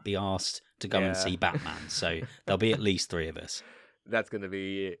can't be asked to go and see Batman. So there'll be at least three of us. That's going to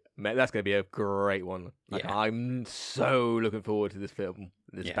be a great one. I'm so looking forward to this film.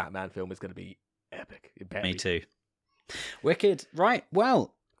 This Batman film is going to be epic. Me too. Wicked. Right.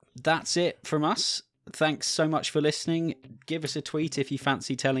 Well, that's it from us. Thanks so much for listening. Give us a tweet if you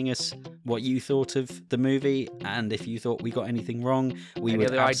fancy telling us what you thought of the movie, and if you thought we got anything wrong. Any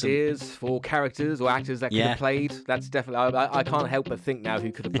other ideas for characters or actors that could have played? That's definitely. I can't help but think now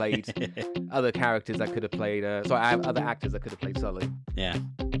who could have played other characters that could have played. Other actors that could have played Sully. Yeah.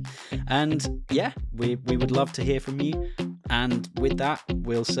 And we would love to hear from you. And with that,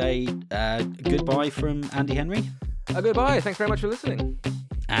 we'll say goodbye from Andy Henry. Goodbye. Thanks very much for listening.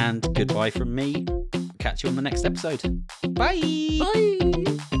 And goodbye from me. Catch you on the next episode. Bye. Bye.